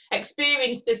myself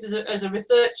experienced this as a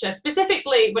researcher.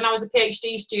 Specifically, when I was a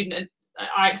PhD student,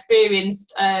 I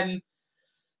experienced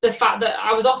the fact that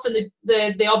I was often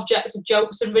the object of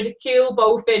jokes and ridicule,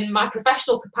 both in my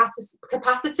professional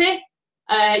capacity,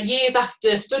 years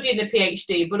after studying the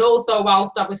PhD, but also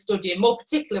whilst I was studying, more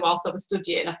particularly whilst I was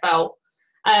studying, I felt.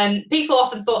 People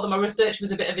often thought that my research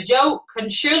was a bit of a joke,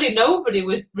 and surely nobody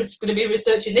was going to be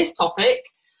researching this topic.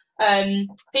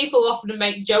 People often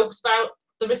make jokes about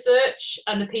the research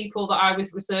and the people that I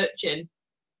was researching.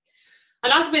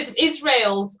 And as with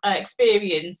Israel's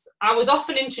experience, I was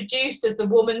often introduced as the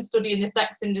woman studying the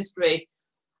sex industry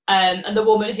and the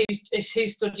woman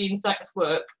who's studying sex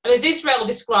work. And as Israel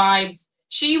describes,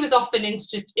 she was often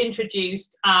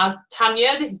introduced as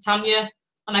Tanya. This is Tanya,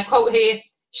 and I quote here,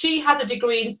 "She has a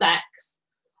degree in sex,"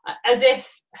 as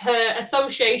if her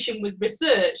association with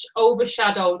research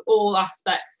overshadowed all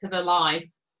aspects of her life.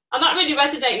 And that really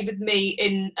resonated with me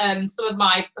in some of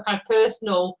my kind of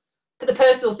personal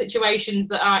situations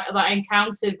that I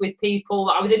encountered with people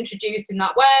that I was introduced in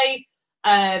that way.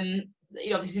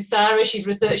 You know, this is Sarah, she's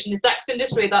researching the sex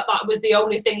industry. That was the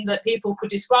only thing that people could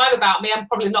describe about me. I'm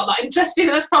probably not that interested,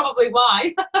 that's probably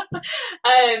why.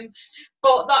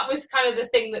 But that was kind of the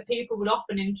thing that people would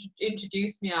often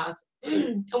introduce me as.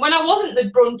 And when I wasn't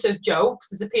the brunt of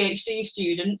jokes as a PhD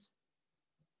student,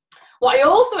 what I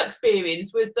also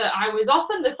experienced was that I was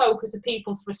often the focus of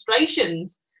people's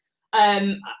frustrations.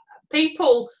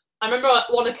 I remember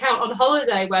one account on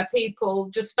holiday where people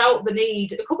just felt the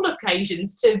need, a couple of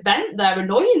occasions, to vent their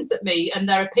annoyance at me and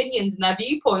their opinions and their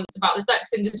viewpoints about the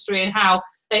sex industry and how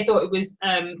they thought it was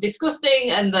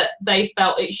disgusting and that they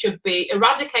felt it should be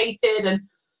eradicated.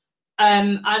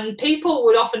 And people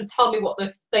would often tell me what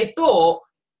they thought,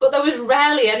 but there was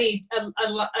rarely any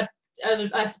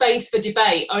a space for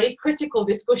debate or any critical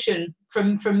discussion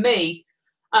from me.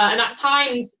 And at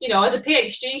times, you know, as a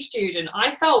PhD student,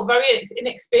 I felt very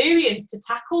inexperienced to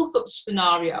tackle such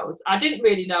scenarios. I didn't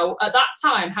really know at that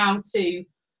time how to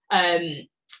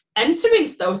enter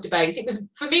into those debates. It was,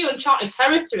 for me, uncharted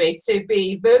territory to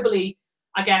be verbally,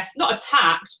 I guess, not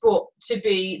attacked, but to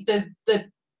be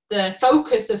the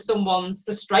focus of someone's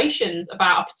frustrations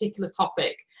about a particular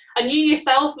topic. And you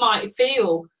yourself might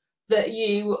feel that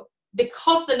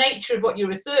because the nature of what you're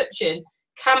researching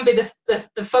can be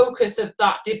the focus of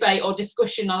that debate or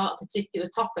discussion on that particular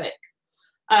topic.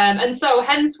 And so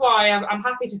hence why I'm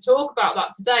happy to talk about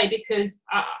that today, because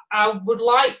I would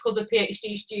like other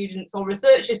PhD students or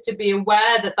researchers to be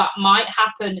aware that that might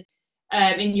happen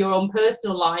in your own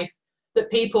personal life, that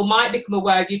people might become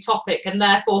aware of your topic and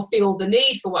therefore feel the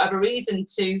need for whatever reason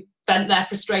to vent their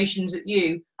frustrations at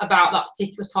you about that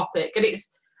particular topic. And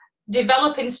it's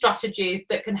developing strategies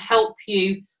that can help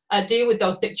you deal with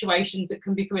those situations that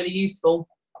can be really useful.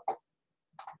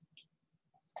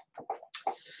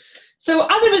 So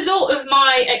as a result of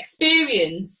my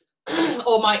experience,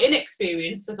 or my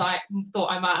inexperience, as I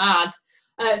thought I might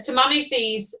add, to manage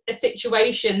these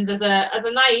situations as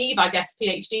a naive, I guess,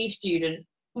 PhD student,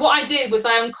 what I did was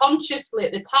I unconsciously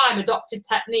at the time adopted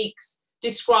techniques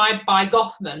described by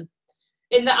Goffman,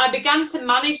 in that I began to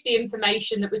manage the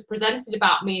information that was presented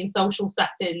about me in social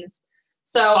settings.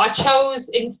 So I chose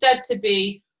instead to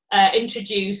be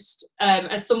introduced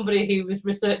as somebody who was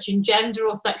researching gender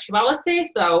or sexuality,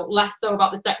 so less so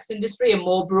about the sex industry, a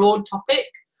more broad topic.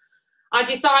 I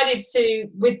decided to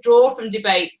withdraw from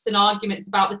debates and arguments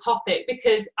about the topic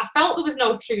because I felt there was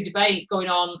no true debate going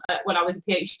on when I was a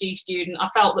PhD student. I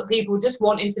felt that people were just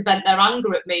wanting to vent their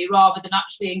anger at me rather than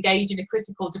actually engage in a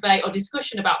critical debate or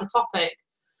discussion about the topic.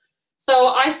 So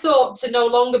I sought to no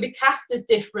longer be cast as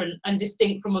different and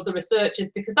distinct from other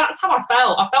researchers, because that's how I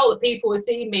felt. I felt that people were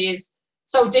seeing me as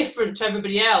so different to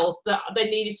everybody else that they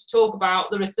needed to talk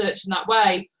about the research in that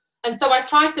way. And so I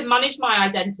tried to manage my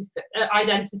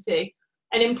identity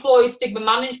and employ stigma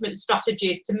management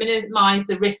strategies to minimise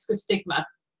the risk of stigma.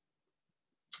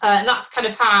 And that's kind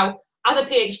of how, as a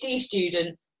PhD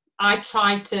student, I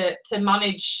tried to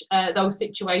manage those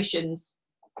situations.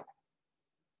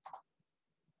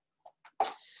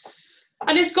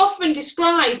 And as Goffman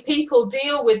describes, people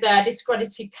deal with their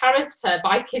discredited character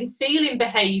by concealing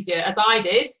behaviour, as I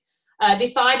did,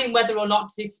 deciding whether or not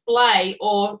to display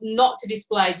or not to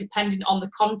display depending on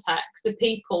the context, the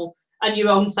people, and your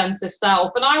own sense of self.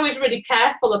 And I was really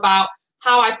careful about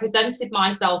how I presented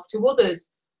myself to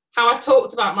others, how I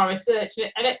talked about my research,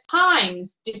 and at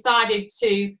times decided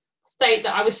to state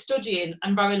that I was studying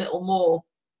and very little more.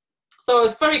 So I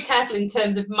was very careful in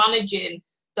terms of managing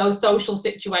those social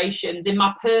situations in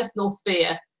my personal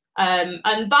sphere,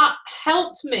 and that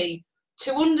helped me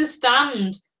to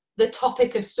understand the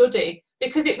topic of study,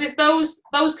 because it was those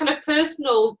kind of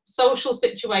personal social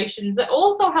situations that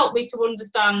also helped me to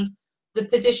understand the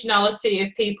positionality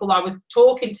of people I was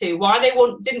talking to, why they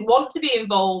didn't want to be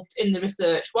involved in the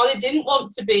research, why they didn't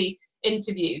want to be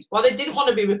interviewed, why they didn't want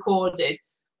to be recorded,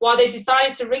 why they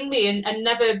decided to ring me and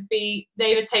never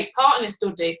take part in a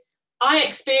study. I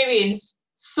experienced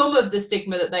some of the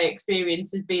stigma that they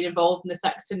experience as being involved in the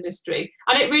sex industry,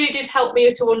 and it really did help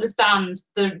me to understand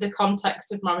the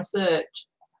context of my research.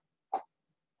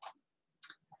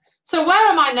 So where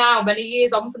am I now, many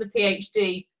years on from the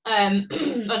PhD, and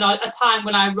a time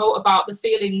when I wrote about the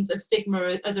feelings of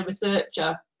stigma as a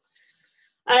researcher?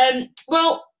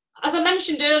 Well, as I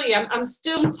mentioned earlier, I'm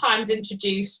still sometimes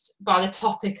introduced by the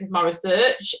topic of my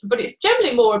research, but it's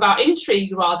generally more about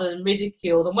intrigue rather than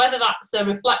ridicule, and whether that's a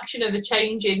reflection of a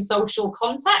change in social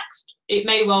context, it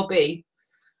may well be.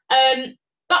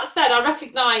 that said, I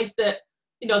recognise that,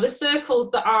 you know, the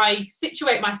circles that I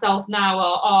situate myself now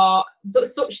are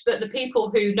such that the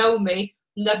people who know me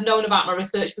have known about my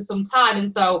research for some time,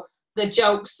 and so the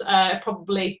jokes are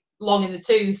probably long in the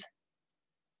tooth.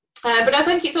 But I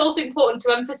think it's also important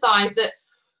to emphasise that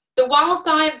whilst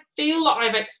I feel that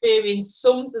I've experienced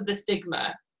some of the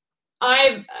stigma,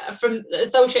 I'm from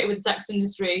associated with the sex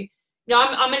industry. You know,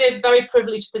 I'm in a very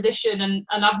privileged position, and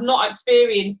I've not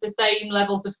experienced the same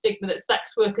levels of stigma that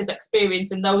sex workers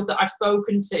experience and those that I've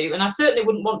spoken to. And I certainly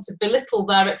wouldn't want to belittle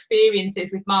their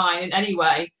experiences with mine in any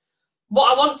way.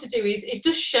 What I want to do is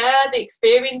just share the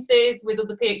experiences with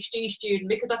other PhD students,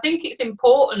 because I think it's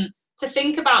important to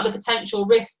think about the potential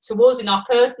risk to us in our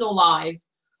personal lives.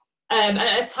 And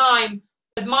at a time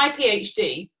of my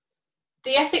PhD,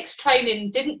 the ethics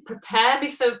training didn't prepare me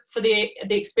for the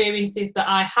experiences that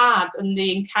I had and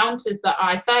the encounters that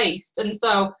I faced. And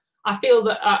so I feel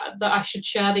that I should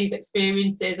share these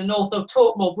experiences and also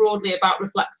talk more broadly about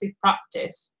reflexive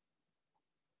practice.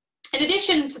 In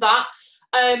addition to that,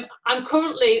 I'm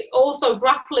currently also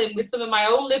grappling with some of my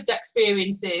own lived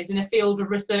experiences in a field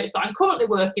of research that I'm currently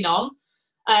working on.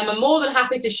 I'm more than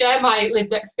happy to share my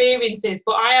lived experiences,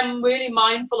 but I am really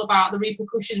mindful about the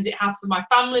repercussions it has for my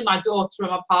family, my daughter and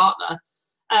my partner,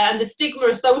 and the stigma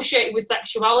associated with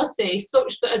sexuality,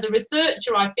 such that as a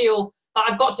researcher I feel that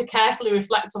I've got to carefully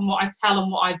reflect on what I tell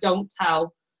and what I don't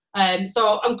tell.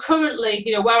 So I'm currently,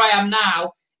 you know, where I am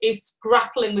now is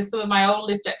grappling with some of my own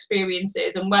lived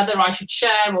experiences and whether I should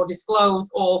share or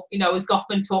disclose, or, you know, as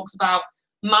Goffman talks about,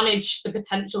 manage the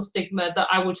potential stigma that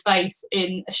I would face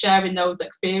in sharing those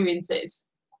experiences.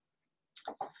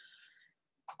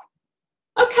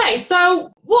 Okay, so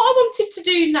what I wanted to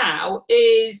do now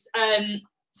is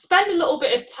spend a little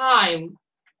bit of time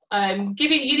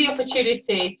giving you the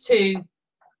opportunity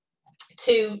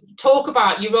to talk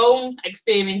about your own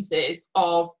experiences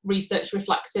of research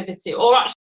reflexivity, or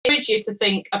actually encourage you to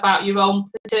think about your own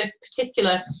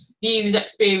particular views,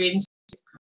 experiences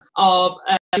of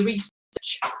research.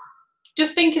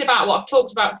 Just thinking about what I've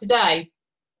talked about today,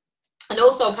 and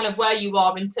also kind of where you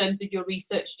are in terms of your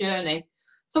research journey.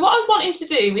 So what I was wanting to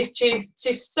do is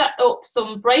to set up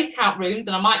some breakout rooms,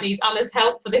 and I might need Anna's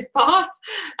help for this part,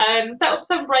 set up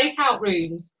some breakout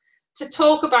rooms to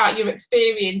talk about your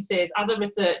experiences as a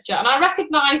researcher. And I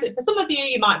recognise that for some of you,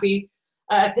 you might be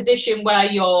a position where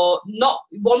you're not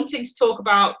wanting to talk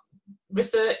about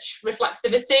research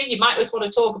reflexivity. You might just want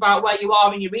to talk about where you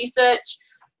are in your research.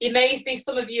 There may be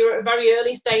some of you at very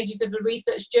early stages of the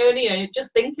research journey and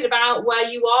just thinking about where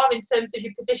you are in terms of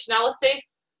your positionality.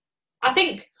 I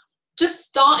think just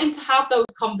starting to have those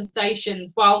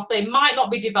conversations, whilst they might not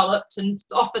be developed, and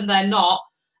often they're not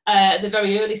at the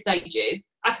very early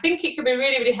stages, I think it can be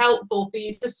really, really helpful for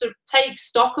you to sort of take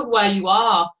stock of where you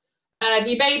are.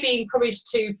 You may be encouraged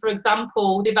to, for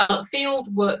example, develop field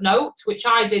work notes, which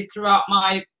I did throughout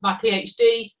my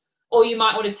PhD, or you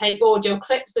might want to take audio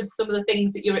clips of some of the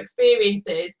things that your experience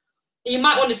is. You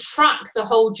might want to track the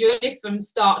whole journey from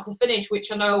start to finish,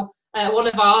 which I know one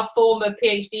of our former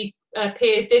PhD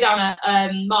peers did, Anna,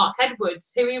 Mark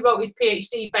Edwards, who he wrote his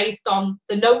PhD based on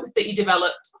the notes that he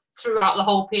developed throughout the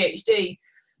whole PhD.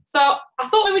 So I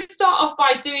thought we would start off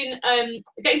by doing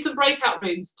getting some breakout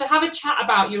rooms to have a chat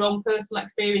about your own personal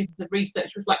experiences of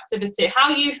research reflexivity, how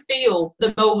you feel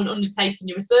the moment undertaking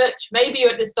your research. Maybe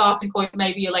you're at the starting point,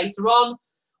 maybe you're later on.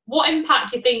 What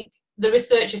impact do you think the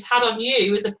research has had on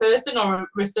you as a person or a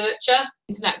researcher?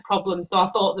 Internet problem, so I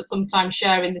thought that sometimes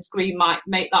sharing the screen might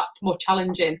make that more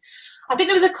challenging. I think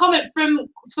there was a comment from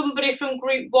somebody from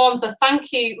group 1, so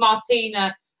thank you,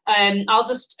 Martina. I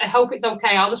hope it's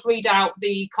okay, I'll just read out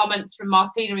the comments from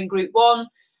Martina in group 1.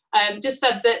 Just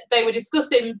said that they were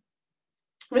discussing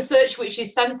research which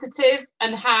is sensitive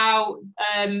and how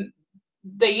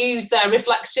they use their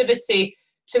reflexivity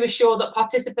to assure that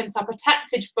participants are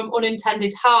protected from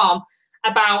unintended harm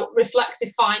about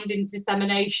reflexive findings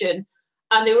dissemination.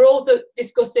 And they were also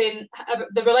discussing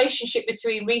the relationship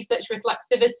between research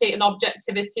reflexivity and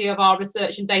objectivity of our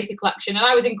research and data collection. And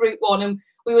I was in group 1, and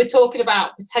we were talking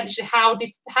about potentially how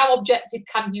objective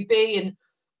can you be, and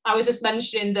I was just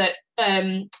mentioning that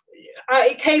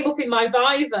it came up in my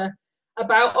Viva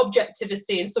about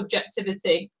objectivity and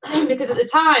subjectivity because at the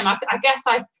time I guess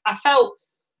I felt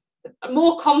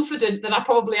more confident than I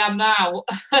probably am now.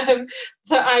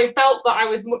 So I felt that I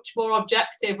was much more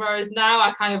objective, whereas now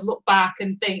I kind of look back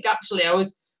and think actually I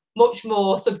was much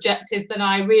more subjective than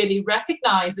I really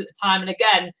recognised at the time. And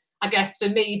again, I guess for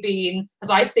me being, as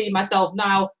I see myself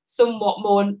now, somewhat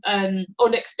more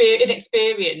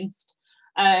inexperienced,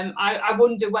 I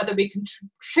wonder whether we can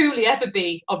truly ever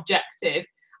be objective.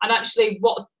 And actually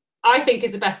what I think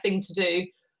is the best thing to do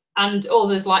and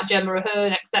others like Gemma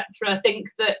Ahern, etc., think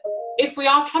that if we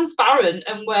are transparent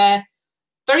and we're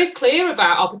very clear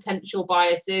about our potential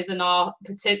biases and our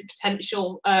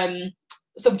potential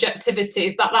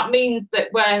subjectivities, that means that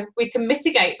we can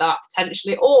mitigate that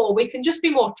potentially, or we can just be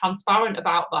more transparent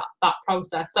about that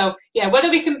process. So yeah, whether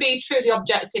we can be truly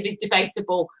objective is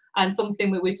debatable, and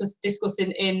something we were just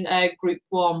discussing in group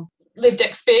 1. Lived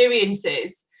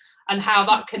experiences and how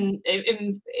that can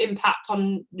impact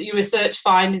on your research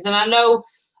findings. And I know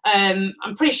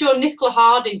I'm pretty sure Nicola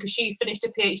Harding, because she finished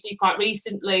a PhD quite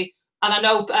recently, and I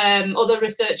know other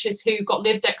researchers who got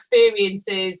lived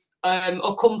experiences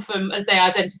or come from, as they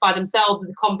identify themselves,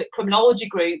 as a convict criminology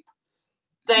group,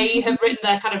 they have written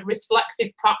their kind of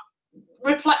reflexive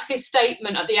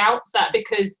statement at the outset,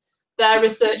 because their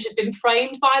research has been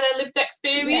framed by their lived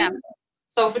experience. Yeah.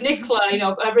 So for Nicola, you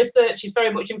know, her research is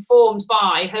very much informed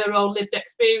by her own lived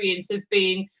experience of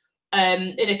being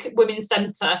in a women's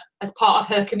centre as part of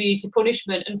her community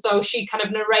punishment. And so she kind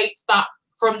of narrates that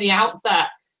from the outset,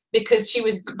 because she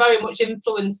was very much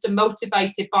influenced and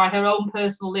motivated by her own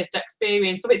personal lived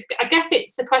experience. So I guess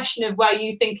it's a question of where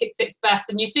you think it fits best,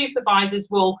 and your supervisors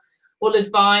will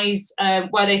advise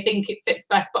where they think it fits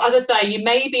best. But as I say, you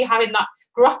may be having that,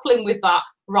 grappling with that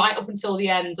right up until the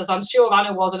end, as I'm sure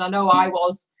Anna was, and I know I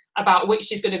was, about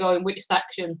which is going to go in which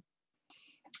section.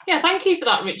 Yeah, thank you for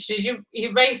that, Richard.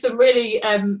 You raised some really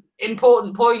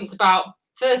important points about,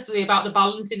 firstly, about the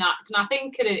balancing act, and I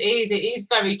think it is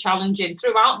very challenging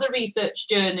throughout the research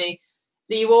journey,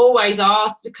 that you always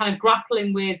are kind of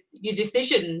grappling with your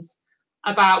decisions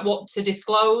about what to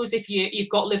disclose if you've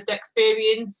got lived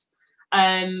experience,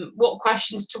 what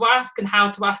questions to ask and how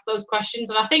to ask those questions.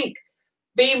 And I think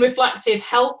being reflective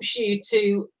helps you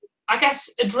to, I guess,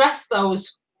 address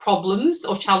those problems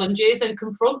or challenges and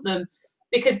confront them,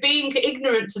 because being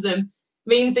ignorant to them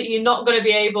means that you're not going to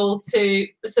be able to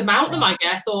surmount them, I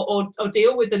guess, or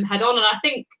deal with them head on. And I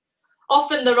think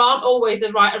often there aren't always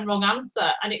a right and wrong answer,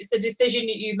 and it's a decision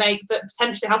that you make that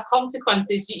potentially has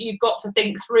consequences. You've got to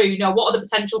think through, you know, what are the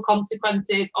potential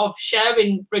consequences of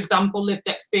sharing, for example, lived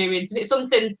experience. And it's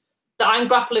something that I'm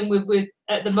grappling with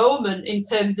at the moment in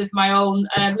terms of my own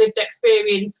lived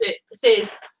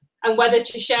experiences, and whether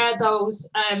to share those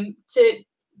to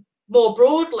more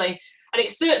broadly. And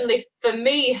it certainly, for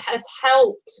me, has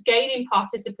helped gaining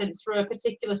participants for a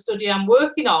particular study I'm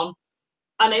working on.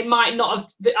 And it might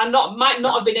not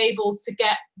have been able to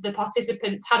get the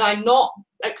participants had I not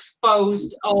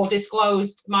exposed or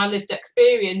disclosed my lived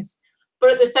experience. But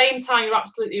at the same time, you're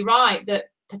absolutely right that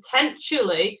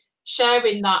potentially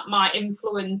sharing that might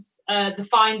influence the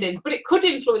findings, but it could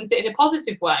influence it in a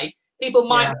positive way. People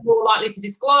might be more likely to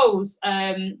disclose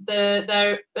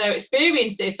their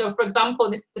experiences. So, for example,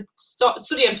 in the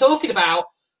study I'm talking about,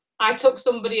 I took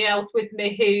somebody else with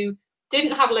me who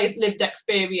didn't have lived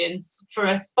experience for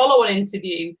a follow-on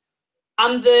interview,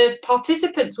 and the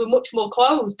participants were much more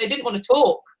closed. They didn't want to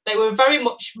talk. They were very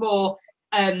much more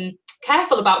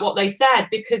careful about what they said,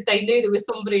 because they knew there was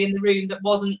somebody in the room that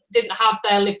didn't have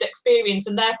their lived experience,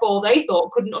 and therefore they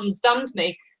thought couldn't understand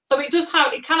me. So it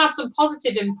can have some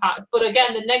positive impacts, but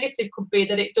again, the negative could be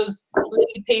that it does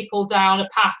lead people down a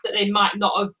path that they might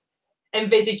not have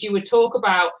envisaged you would talk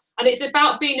about. And it's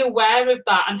about being aware of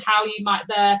that and how you might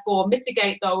therefore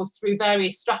mitigate those through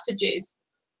various strategies.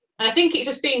 And I think it's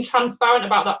just being transparent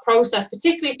about that process,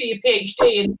 particularly for your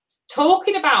PhD, and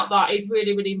talking about that is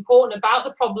really, really important, about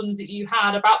the problems that you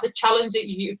had, about the challenge that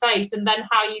you faced, and then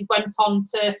how you went on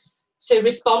to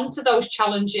respond to those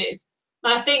challenges.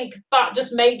 And I think that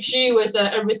just makes you, as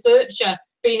a researcher,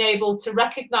 being able to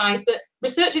recognise that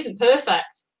research isn't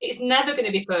perfect. It's never going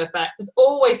to be perfect. There's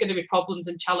always going to be problems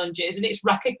and challenges, and it's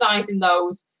recognising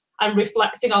those and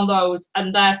reflecting on those,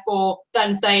 and therefore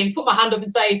then saying, put my hand up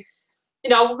and say, you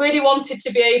know, I really wanted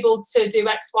to be able to do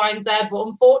X, Y, and Z, but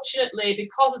unfortunately,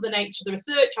 because of the nature of the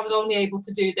research, I was only able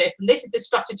to do this, and this is the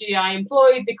strategy I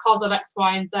employed because of X,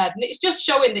 Y, and Z. And it's just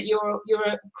showing that you're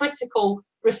a critical,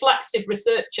 reflective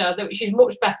researcher, which is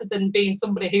much better than being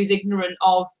somebody who's ignorant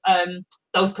of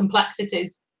those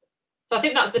complexities. So I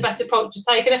think that's the best approach to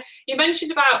take. And you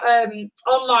mentioned about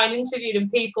online interviewing and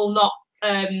people not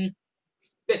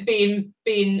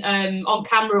being on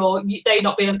camera, or they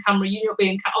not being on camera, you not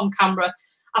being on camera.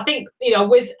 I think, you know,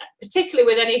 particularly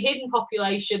with any hidden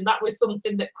population, that was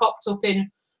something that cropped up in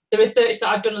the research that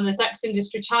I've done in the sex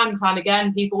industry time and time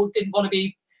again. People didn't want to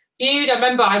be viewed. I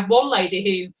remember I had one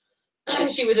lady who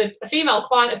she was a female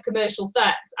client of commercial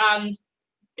sex, and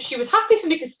she was happy for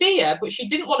me to see her, but she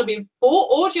didn't want to be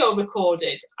audio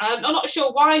recorded. I'm not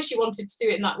sure why she wanted to do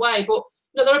it in that way, but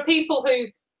you know, there are people who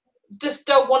just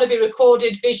don't want to be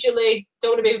recorded visually,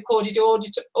 don't want to be recorded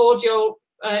audio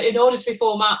in auditory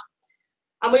format.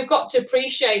 And we've got to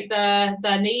appreciate their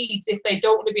needs if they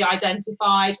don't want to be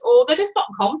identified, or they're just not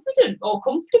confident or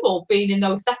comfortable being in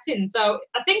those settings. So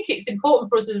I think it's important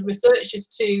for us as researchers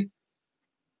to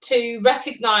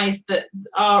recognise that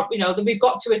that we've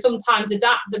got to sometimes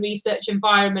adapt the research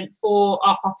environment for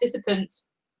our participants.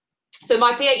 So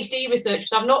my PhD research,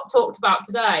 which I've not talked about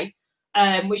today,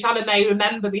 which Anna may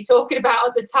remember me talking about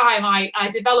at the time, I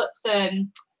developed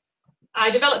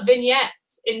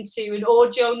vignettes into an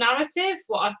audio narrative,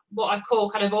 what I call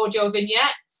kind of audio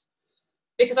vignettes,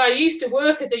 because I used to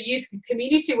work as a youth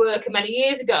community worker many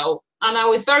years ago, and I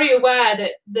was very aware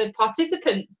that the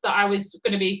participants that I was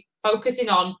going to be focusing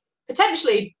on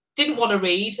potentially didn't want to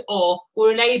read or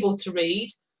were unable to read.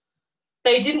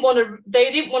 They didn't want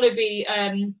to be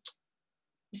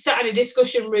sat in a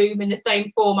discussion room in the same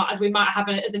format as we might have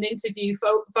as an interview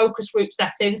focus group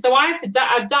setting. So I had to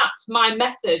adapt my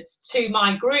methods to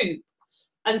my group.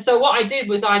 And so what I did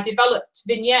was I developed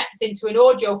vignettes into an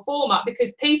audio format,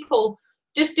 because people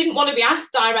just didn't want to be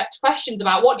asked direct questions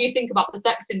about what do you think about the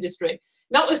sex industry. And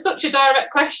that was such a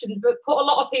direct question that put a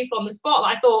lot of people on the spot.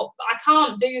 I thought, I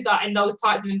can't do that in those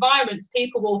types of environments.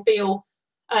 People will feel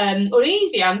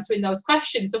uneasy answering those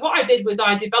questions. So what I did was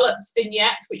I developed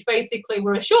vignettes, which basically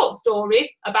were a short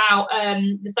story about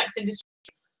the sex industry,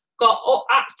 got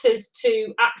actors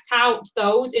to act out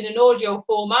those in an audio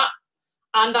format,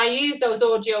 and I used those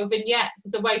audio vignettes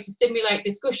as a way to stimulate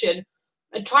discussion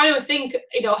and try to think,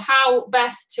 how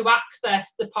best to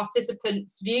access the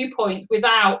participants' viewpoints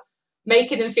without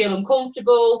making them feel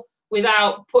uncomfortable,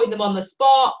 without putting them on the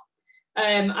spot.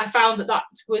 I found that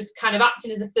was kind of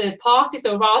acting as a third party.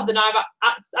 So rather than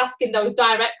asking those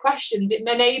direct questions, it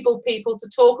enabled people to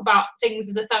talk about things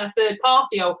as a kind of third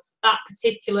party. Oh, that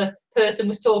particular person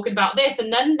was talking about this,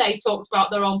 and then they talked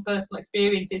about their own personal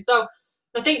experiences. So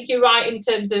I think you're right in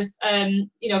terms of,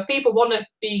 if people want to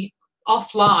be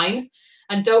offline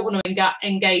and don't want to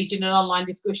engage in an online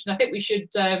discussion, I think we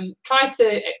should try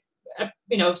to,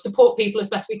 support people as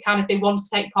best we can if they want to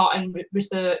take part in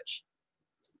research.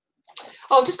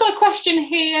 Oh, I've just got a question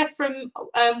here from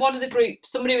one of the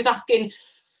groups. Somebody was asking,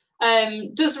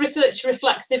 does research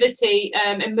reflexivity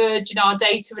emerge in our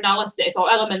data analysis or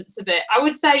elements of it? I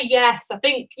would say yes. I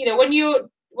think, when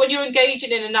you're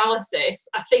engaging in analysis,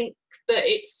 I think that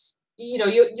it's,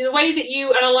 the way that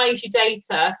you analyse your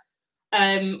data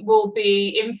will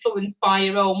be influenced by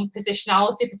your own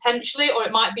positionality potentially, or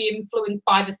it might be influenced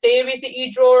by the theories that you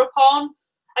draw upon.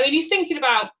 I mean, you're thinking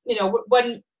about,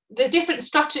 when the different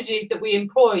strategies that we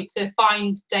employ to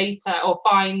find data or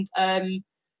find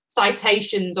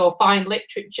citations or find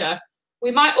literature,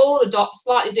 we might all adopt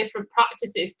slightly different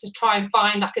practices to try and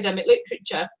find academic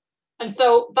literature. And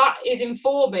so that is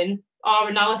informing our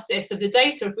analysis of the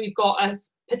data if we've got a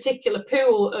particular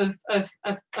pool of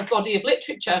body of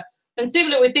literature. And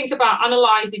similarly, we think about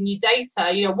analysing your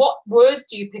data, what words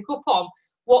do you pick up on?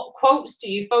 What quotes do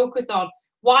you focus on?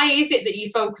 Why is it that you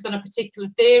focus on a particular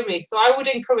theory? So I would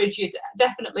encourage you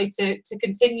definitely to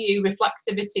continue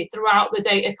reflexivity throughout the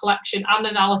data collection and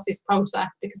analysis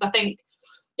process, because I think,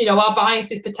 our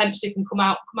biases potentially can come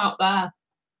out there.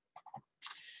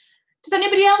 Does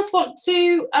anybody else want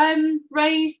to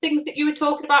raise things that you were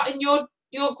talking about in your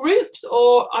groups,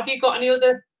 or have you got any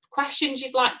other questions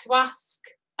you'd like to ask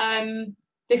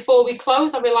before we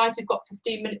close? I realise we've got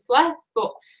 15 minutes left,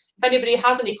 but if anybody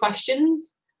has any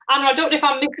questions. Anna, I don't know if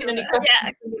I'm missing any questions.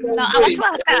 Yeah, no,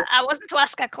 I wanted to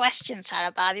ask a question,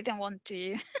 Sarah, but I didn't want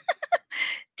to.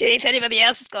 If anybody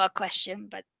else has got a question,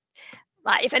 but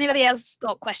if anybody else has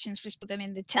got questions, please put them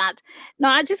in the chat. No,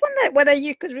 I just wonder whether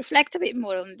you could reflect a bit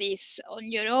more on this,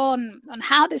 on your own, on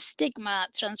how the stigma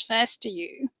transfers to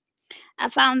you. I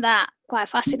found that quite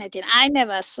fascinating. I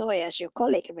never saw it as your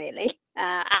colleague, really.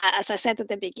 As I said at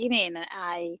the beginning,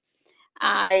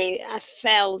 I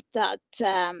felt that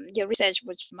your research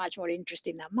was much more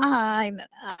interesting than mine.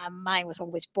 Mine was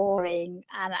always boring,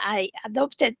 and I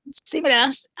adopted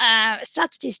similar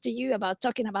strategies to you about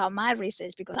talking about my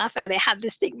research, because I felt they had the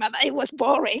stigma that it was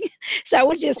boring. So I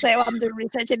would just say, I'm doing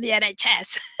research in the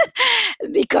NHS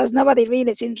because nobody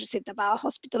really is interested about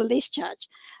hospital discharge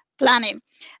planning.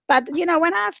 But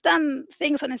when I've done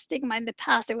things on a stigma in the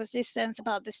past, there was this sense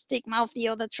about the stigma of the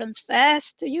other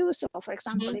transfers to you. So for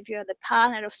example, if you're the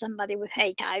partner of somebody with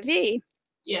HIV,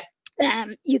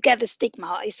 you get the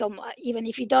stigma. Even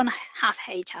if you don't have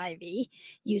HIV,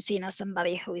 you're seen as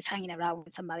somebody who is hanging around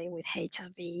with somebody with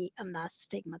HIV, and that's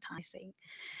stigmatizing.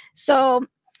 So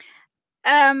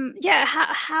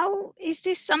how is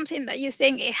this something that you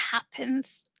think it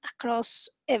happens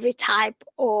across every type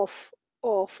of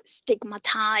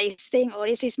stigmatized thing, or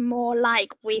is this more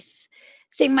like with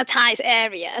stigmatized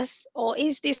areas, or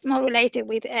is this more related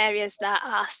with areas that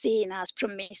are seen as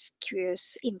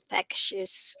promiscuous,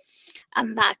 infectious,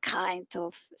 and that kind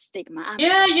of stigma?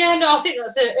 Yeah, no, I think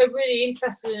that's a really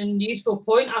interesting and useful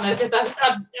point, Anna, because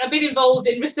I've been involved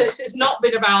in research that's not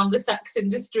been around the sex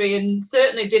industry, and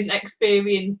certainly didn't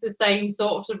experience the same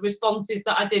sort of responses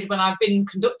that I did when I've been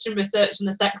conducting research in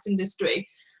the sex industry.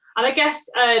 And I guess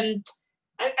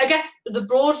the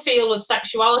broad field of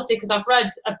sexuality, because I've read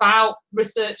about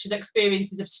researchers'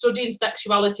 experiences of studying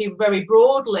sexuality very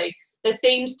broadly, there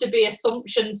seems to be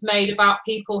assumptions made about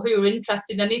people who are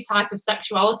interested in any type of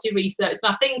sexuality research.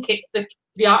 And I think it's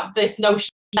this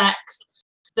notion of sex,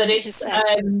 that it's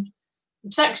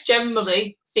sex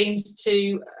generally seems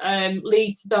to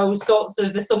lead to those sorts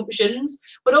of assumptions.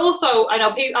 But also, I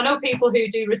know people who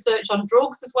do research on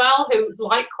drugs as well, who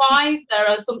likewise there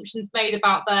are assumptions made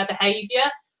about their behaviour.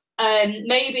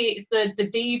 Maybe it's the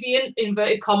deviant,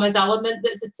 inverted commas, element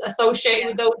that's associated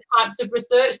with those types of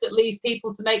research that leads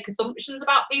people to make assumptions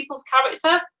about people's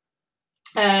character.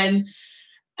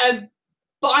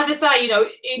 But as I say,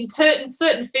 in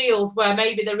certain fields where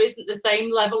maybe there isn't the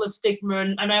same level of stigma,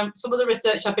 and some of the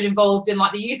research I've been involved in,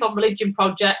 like the Youth on Religion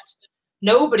project,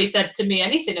 nobody said to me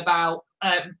anything about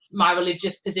my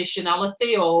religious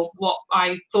positionality or what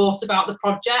I thought about the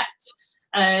project.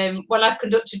 When I've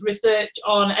conducted research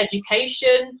on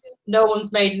education, no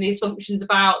one's made any assumptions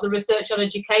about the research on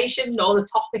education or the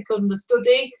topic under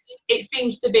study. It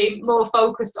seems to be more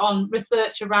focused on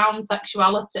research around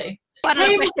sexuality.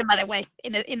 Another question, by the way,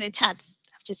 in the chat.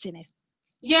 I've just seen it.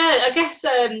 Yeah, I guess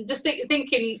just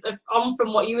thinking on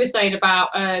from what you were saying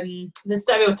about the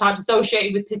stereotypes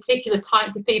associated with particular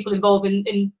types of people involved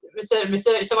in certain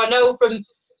research. So I know from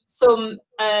some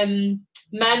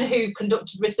men who've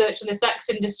conducted research in the sex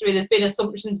industry, there have been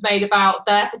assumptions made about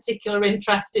their particular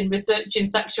interest in researching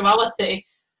sexuality,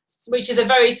 which is a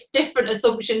very different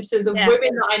assumption to the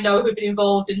women that I know who've been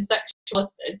involved in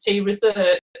sexuality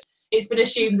research. It's been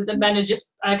assumed that the men are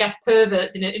just, I guess,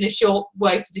 perverts in a short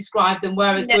way to describe them,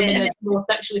 whereas women are more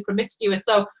sexually promiscuous.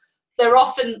 So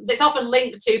it's often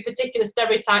linked to particular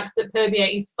stereotypes that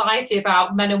permeate in society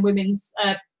about men and women's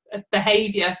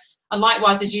behaviour. And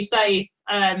likewise, as you say,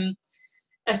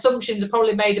 assumptions are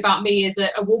probably made about me as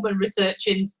a woman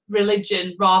researching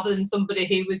religion rather than somebody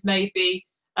who was maybe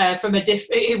from a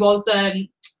different,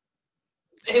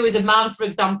 who is a man, for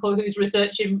example, who's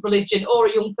researching religion, or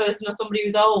a young person, or somebody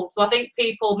who's old. So I think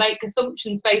people make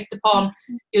assumptions based upon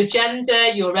your gender,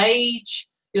 your age,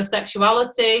 your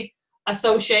sexuality,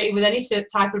 associated with any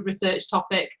type of research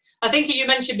topic. I think you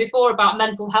mentioned before about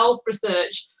mental health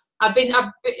research. I've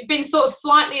been sort of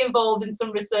slightly involved in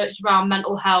some research around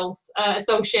mental health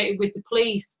associated with the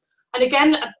police. And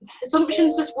again,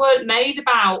 assumptions just weren't made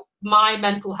about my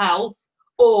mental health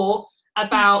or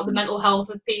about the mental health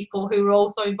of people who were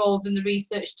also involved in the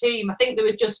research team. I think there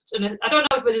was just I don't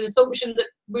know if it was an assumption that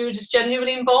we were just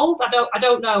genuinely involved. I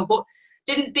don't know, but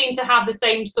didn't seem to have the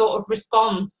same sort of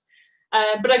response.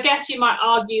 But I guess you might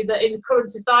argue that in the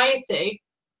current society,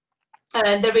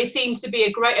 there seems to be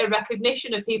a greater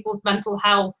recognition of people's mental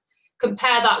health.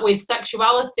 Compare that with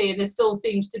sexuality, and there still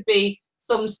seems to be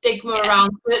some stigma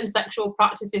around certain sexual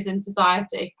practices in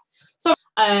society. So,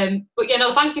 but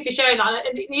thank you for sharing that.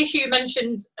 And the issue you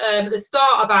mentioned at the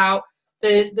start about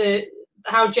the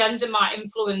how gender might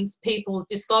influence people's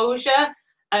disclosure,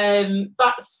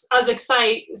 that's, as I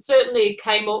say, certainly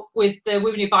came up with the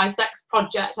Women Who Buy Sex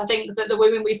project. I think that the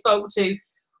women we spoke to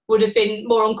would have been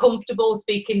more uncomfortable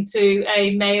speaking to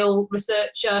a male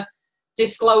researcher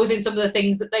disclosing some of the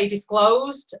things that they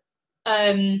disclosed.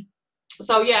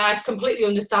 So yeah, I completely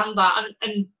understand that.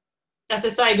 And as I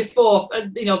say before,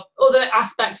 other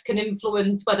aspects can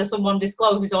influence whether someone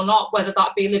discloses or not, whether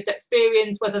that be lived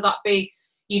experience, whether that be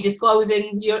you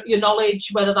disclosing your knowledge,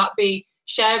 whether that be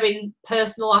sharing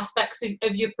personal aspects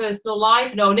of your personal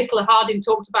life. Nicola Harding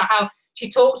talked about how she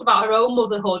talked about her own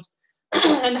motherhood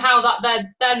and how that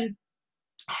then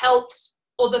helped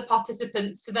other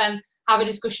participants to then have a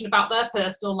discussion about their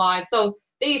personal lives. So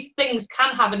these things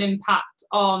can have an impact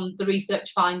on the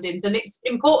research findings, and it's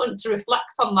important to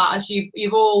reflect on that, as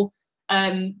you've all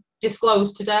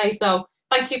disclosed today. So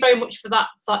thank you very much for that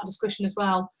discussion as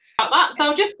well about that.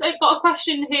 So just got a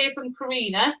question here from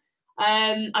Karina.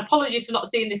 Apologies for not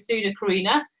seeing this sooner,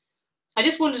 Karina. I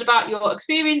just wondered about your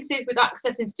experiences with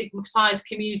accessing stigmatised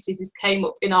communities. This came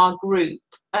up in our group.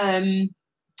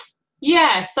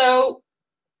 So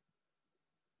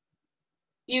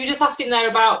you were just asking there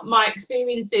about my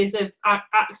experiences of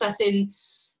accessing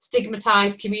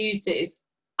stigmatised communities.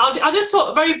 I'll just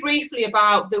talk very briefly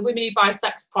about the Women Who Buy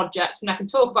Sex project, and I can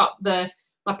talk about the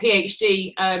my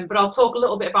PhD, but I'll talk a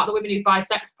little bit about the Women Who Buy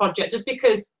Sex project, just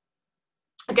because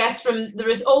I guess from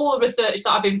all the research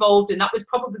that I've been involved in, that was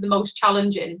probably the most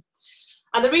challenging.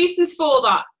 And the reasons for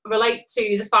that relate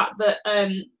to the fact that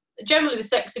generally the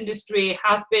sex industry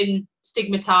has been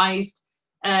stigmatized.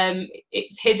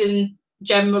 It's hidden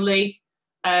generally,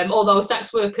 although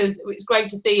sex workers, it's great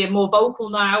to see, are more vocal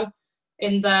now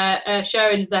in their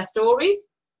sharing their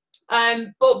stories.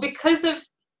 But because of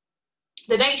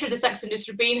the nature of the sex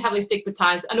industry being heavily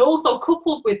stigmatized, and also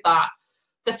coupled with that,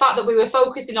 the fact that we were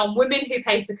focusing on women who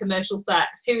pay for commercial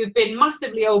sex, who have been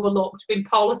massively overlooked in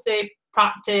policy,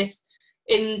 practice,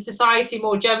 in society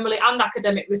more generally, and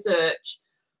academic research,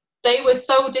 they were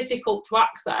so difficult to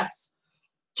access.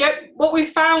 What we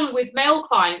found with male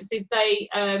clients is they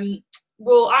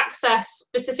will access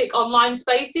specific online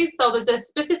spaces. So there's a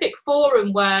specific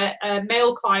forum where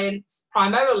male clients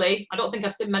primarily, I don't think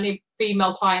I've seen many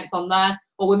female clients on there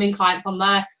or women clients on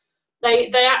there,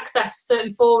 they access certain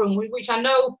forums, which I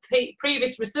know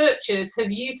previous researchers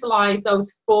have utilised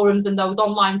those forums and those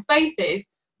online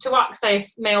spaces to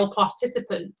access male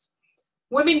participants.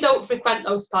 Women don't frequent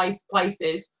those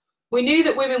places. We knew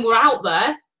that women were out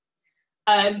there,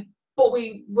 but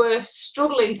we were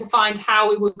struggling to find how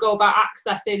we would go about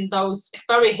accessing those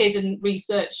very hidden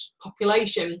research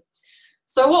population.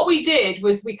 So what we did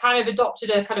was we kind of adopted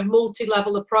a kind of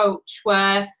multi-level approach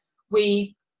where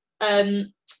we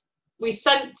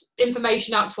sent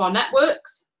information out to our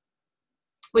networks,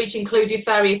 which included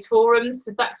various forums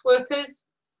for sex workers.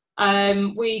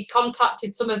 We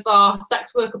contacted some of our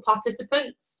sex worker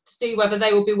participants to see whether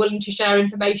they would be willing to share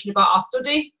information about our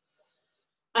study.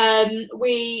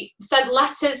 We sent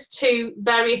letters to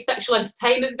various sexual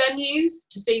entertainment venues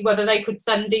to see whether they could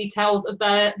send details of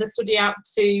the study out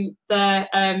to their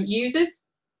users.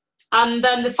 And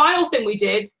then the final thing we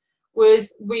did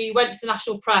was we went to the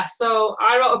national press. So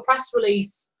I wrote a press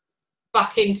release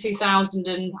back in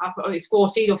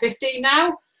 2014 or 15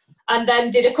 now, and then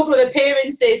did a couple of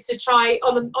appearances to try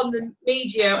on the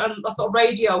media and sort of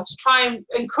radio to try and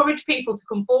encourage people to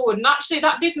come forward. And actually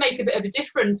that did make a bit of a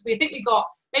difference. We think we got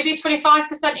maybe a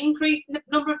 25% increase in the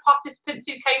number of participants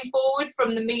who came forward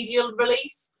from the media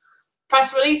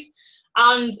press release.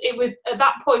 And it was at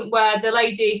that point where the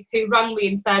lady who rang me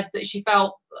and said that she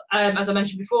felt, as I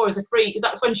mentioned before, as a freak,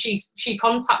 that's when she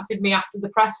contacted me after the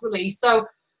press release. So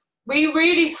we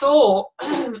really thought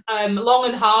long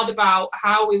and hard about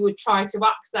how we would try to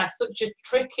access such a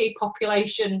tricky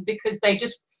population, because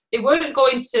they weren't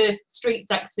going to street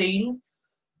sex scenes,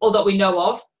 or that we know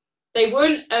of. They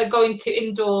weren't going to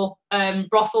indoor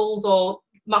brothels or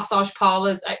massage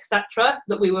parlours, etc.,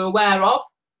 that we were aware of.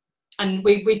 And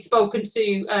we'd spoken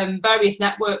to various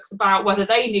networks about whether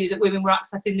they knew that women were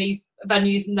accessing these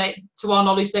venues, and to our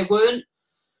knowledge, they weren't.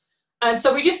 And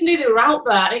so we just knew they were out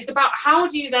there. And it's about how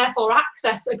do you therefore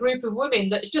access a group of women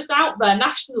that's just out there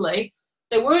nationally.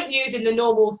 They weren't using the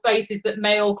normal spaces that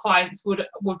male clients would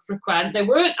frequent. They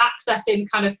weren't accessing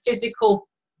kind of physical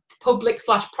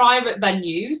public/private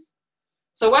venues.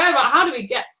 So how do we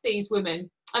get to these women?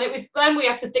 And it was then we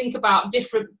had to think about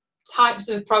different types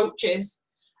of approaches,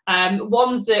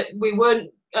 ones that we weren't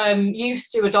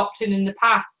used to adopting in the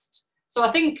past. So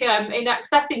I think in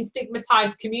accessing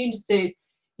stigmatized communities,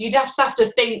 you'd have to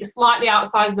think slightly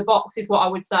outside of the box, is what I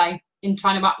would say, in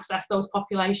trying to access those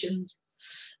populations.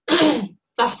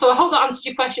 So I hope that answered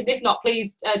your question. If not,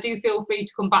 please do feel free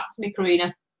to come back to me,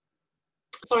 Karina.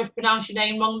 Sorry if I pronounced your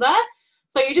name wrong there.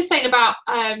 So you're just saying about,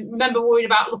 remember worrying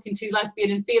about looking too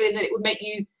lesbian and feeling that it would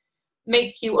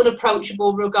make you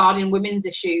unapproachable regarding women's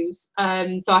issues.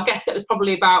 So I guess it was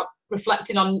probably about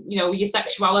reflecting on, your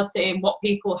sexuality and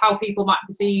how people might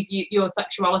perceive your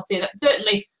sexuality. That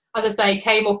certainly, as I say,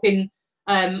 came up in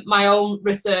my own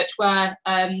research, where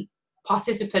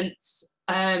participants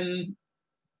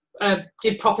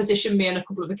did proposition me on a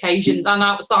couple of occasions, and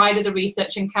outside of the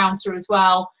research encounter as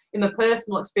well. In my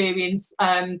personal experience,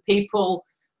 people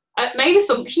made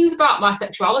assumptions about my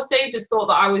sexuality, just thought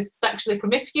that I was sexually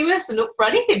promiscuous and up for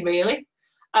anything, really.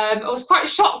 I was quite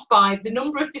shocked by the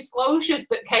number of disclosures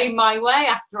that came my way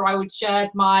after I would shared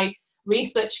my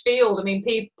research field. I mean,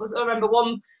 I remember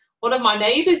one of my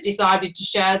neighbours decided to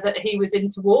share that he was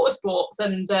into water sports,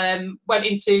 and went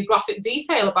into graphic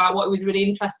detail about what he was really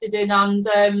interested in, and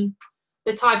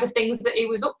the type of things that he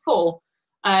was up for.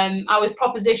 I was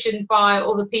propositioned by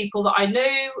other people that I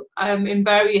knew in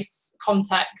various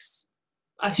contexts,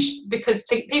 because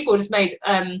people just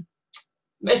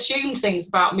assumed things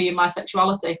about me and my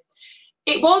sexuality.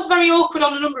 It was very awkward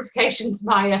on a number of occasions,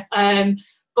 Maya,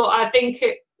 but I think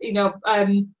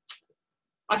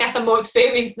I guess I'm more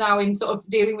experienced now in sort of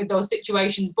dealing with those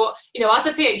situations. But, you know, as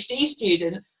a PhD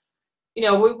student, you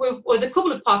know, with a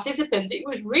couple of participants, it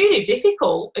was really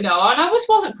difficult, you know, and I just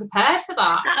wasn't prepared for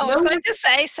that. I was going to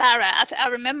say, Sarah, I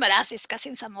remember us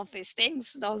discussing some of these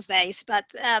things those days, but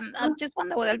I just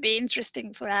wonder whether it'd be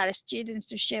interesting for our students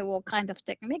to share what kind of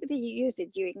technique did you use?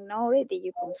 Did you ignore it? Did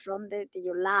you confront it? Did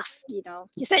you laugh? You know,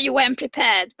 you said you weren't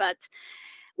prepared, but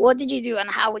what did you do, and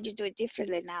how would you do it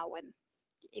differently now?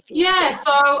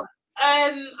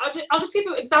 I'll just give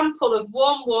you an example of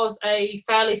one. Was a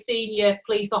fairly senior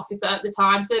police officer at the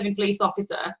time, serving police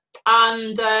officer,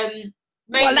 and that's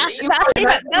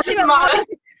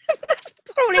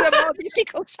probably more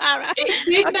difficult, Sarah. It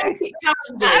did make it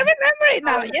challenging. I remember it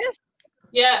now. Yes.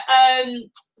 Yeah.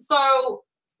 So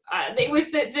it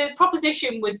was the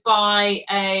proposition was by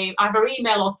either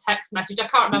email or text message. I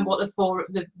can't remember what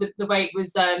the way it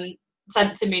was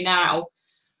sent to me now.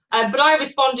 But I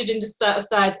responded and just sort of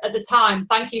said at the time,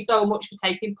 thank you so much for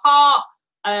taking part.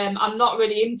 I'm not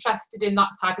really interested in that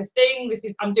type of thing.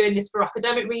 I'm doing this for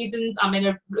academic reasons. I'm in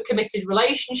a committed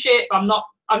relationship.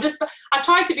 I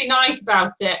tried to be nice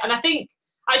about it. And I think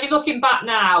actually looking back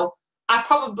now, I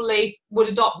probably would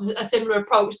adopt a similar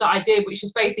approach that I did, which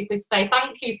was basically to say,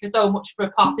 thank you for so much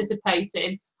for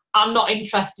participating. I'm not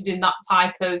interested in that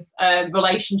type of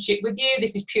relationship with you.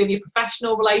 This is purely a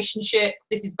professional relationship.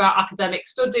 This is about academic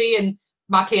study and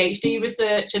my PhD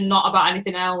research and not about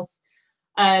anything else.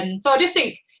 So I just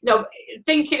think, you know,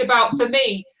 thinking about, for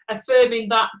me, affirming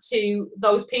that to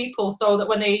those people so that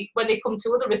when they come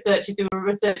to other researchers who are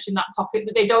researching that topic,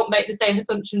 that they don't make the same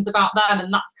assumptions about them.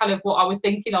 And that's kind of what I was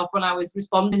thinking of when I was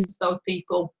responding to those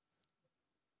people.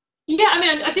 Yeah, I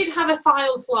mean, I did have a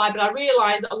final slide, but I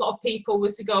realised that a lot of people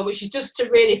was to go, which is just to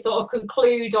really sort of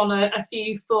conclude on a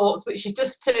few thoughts, which is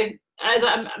just to,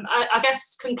 I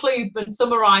guess, conclude and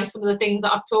summarise some of the things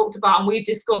that I've talked about and we've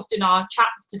discussed in our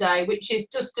chats today, which is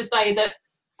just to say that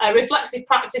reflexive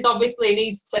practice obviously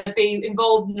needs to be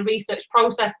involved in the research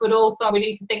process, but also we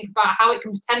need to think about how it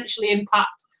can potentially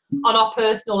impact on our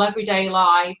personal everyday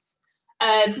lives.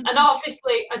 And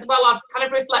obviously, as well, I've kind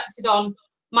of reflected on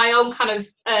my own kind of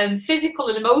physical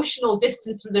and emotional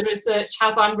distance from the research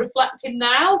as I'm reflecting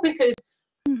now, because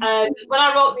when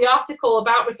I wrote the article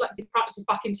about reflexive practice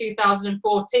back in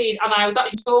 2014, and I was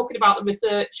actually talking about the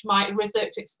research, my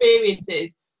research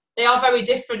experiences, they are very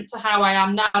different to how I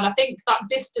am now. And I think that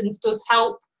distance does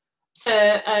help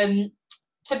to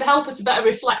help us to better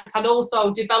reflect and also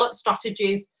develop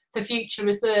strategies for future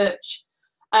research.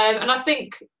 And I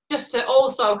think just to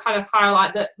also kind of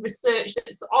highlight that research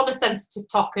that's on a sensitive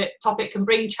topic can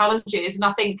bring challenges, and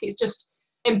I think it's just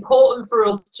important for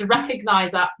us to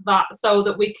recognise that so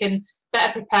that we can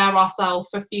better prepare ourselves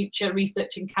for future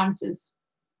research encounters.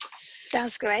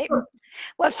 That's great.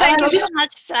 Well, thank you so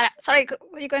much, Sarah. Sorry,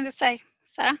 what were you going to say,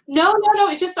 Sarah? No,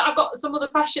 it's just that I've got some other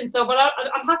questions, but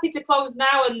I'm happy to close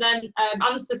now and then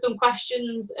answer some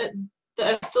questions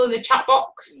that are still in the chat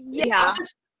box. Yeah.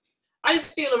 I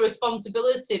just feel a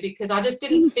responsibility because I just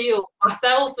didn't feel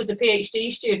myself as a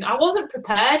PhD student. I wasn't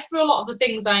prepared for a lot of the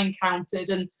things I encountered.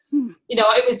 And, you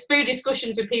know, it was through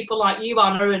discussions with people like you,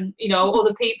 Anna, and, you know,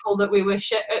 other people that we were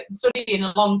studying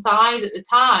alongside at the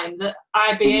time that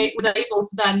I was able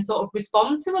to then sort of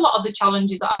respond to a lot of the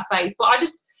challenges that I faced. But I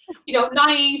just, you know,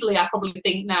 naively, I probably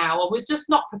think now, I was just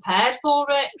not prepared for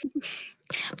it.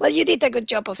 Well, you did a good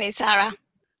job of it, Sarah.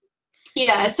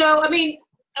 Yeah, so, I mean,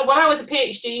 when I was a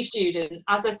PhD student,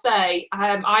 as I say,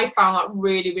 I found that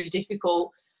really, really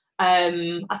difficult.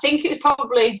 I think it was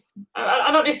probably, I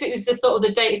don't know if it was the sort of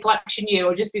the data collection year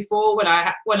or just before, when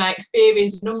I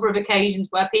experienced a number of occasions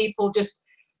where people just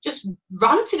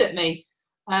ranted at me.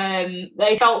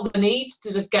 They felt the need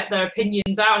to just get their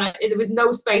opinions out, and there was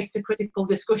no space for critical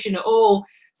discussion at all.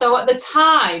 So at the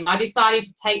time, I decided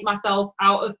to take myself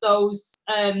out of those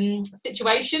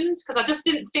situations, because I just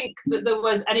didn't think that there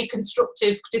was any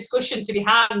constructive discussion to be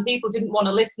had, and people didn't want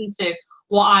to listen to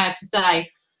what I had to say.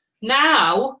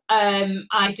 Now,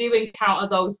 I do encounter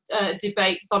those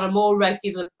debates on a more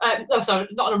regular, not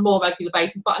on a more regular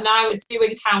basis, but now I do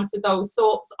encounter those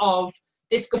sorts of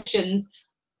discussions.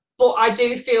 But I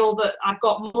do feel that I've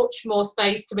got much more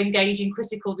space to engage in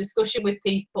critical discussion with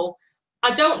people.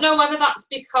 I don't know whether that's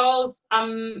because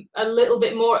I'm a little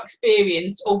bit more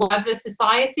experienced or whether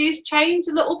society has changed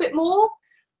a little bit more.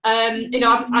 You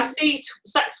know, I see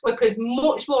sex workers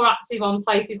much more active on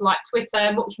places like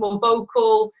Twitter, much more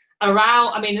vocal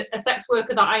around. I mean, a sex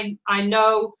worker that I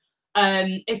know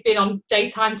has been on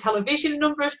daytime television a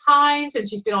number of times, and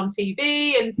she's been on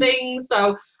TV and things.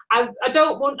 So I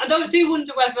do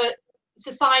wonder whether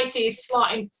society is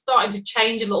starting to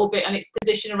change a little bit on its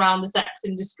position around the sex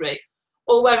industry,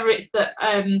 or whether it's that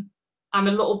I'm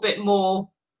a little bit more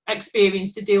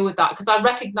experienced to deal with that, because I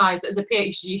recognise that as a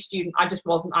PhD student I just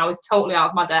wasn't. I was totally out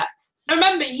of my depth. I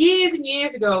remember years and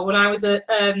years ago when I was a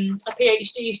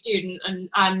PhD student,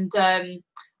 and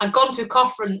I'd gone to a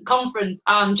conference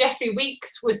and Jeffrey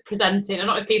Weeks was presenting. I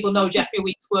don't know if people know Jeffrey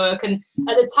Weeks' work, and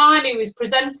at the time he was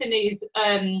presenting his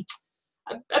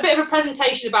a bit of a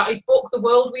presentation about his book, The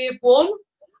World We Have Won.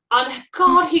 And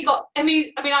God, he got, I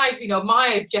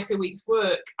admire Jeffrey Weeks'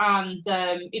 work, and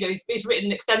he's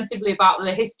written extensively about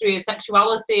the history of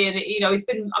sexuality, and he's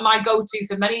been my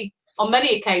go-to on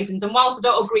many occasions. And whilst I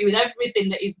don't agree with everything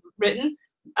that he's written,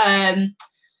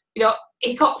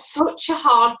 he got such a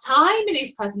hard time in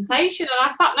his presentation. And I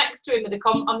sat next to him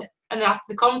after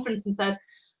the conference and says,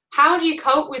 "How do you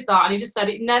cope with that?" And he just said,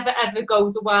 "It never ever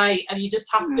goes away, and you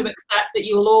just have to accept that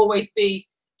you will always be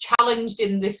challenged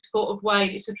in this sort of way.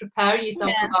 It's just preparing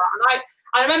yourself for that." And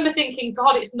I remember thinking,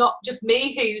 God, it's not just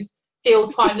me who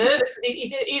feels quite nervous.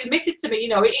 He admitted to me,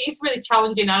 it is really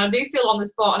challenging, and I do feel on the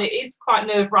spot, and it is quite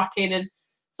nerve-wracking. And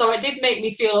so it did make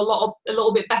me feel a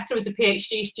little bit better as a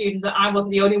PhD student that I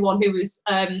wasn't the only one who was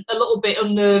a little bit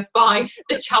unnerved by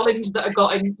the challenge that I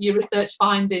got in your research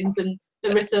findings and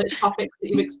the research topics that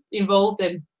you're involved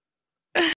in.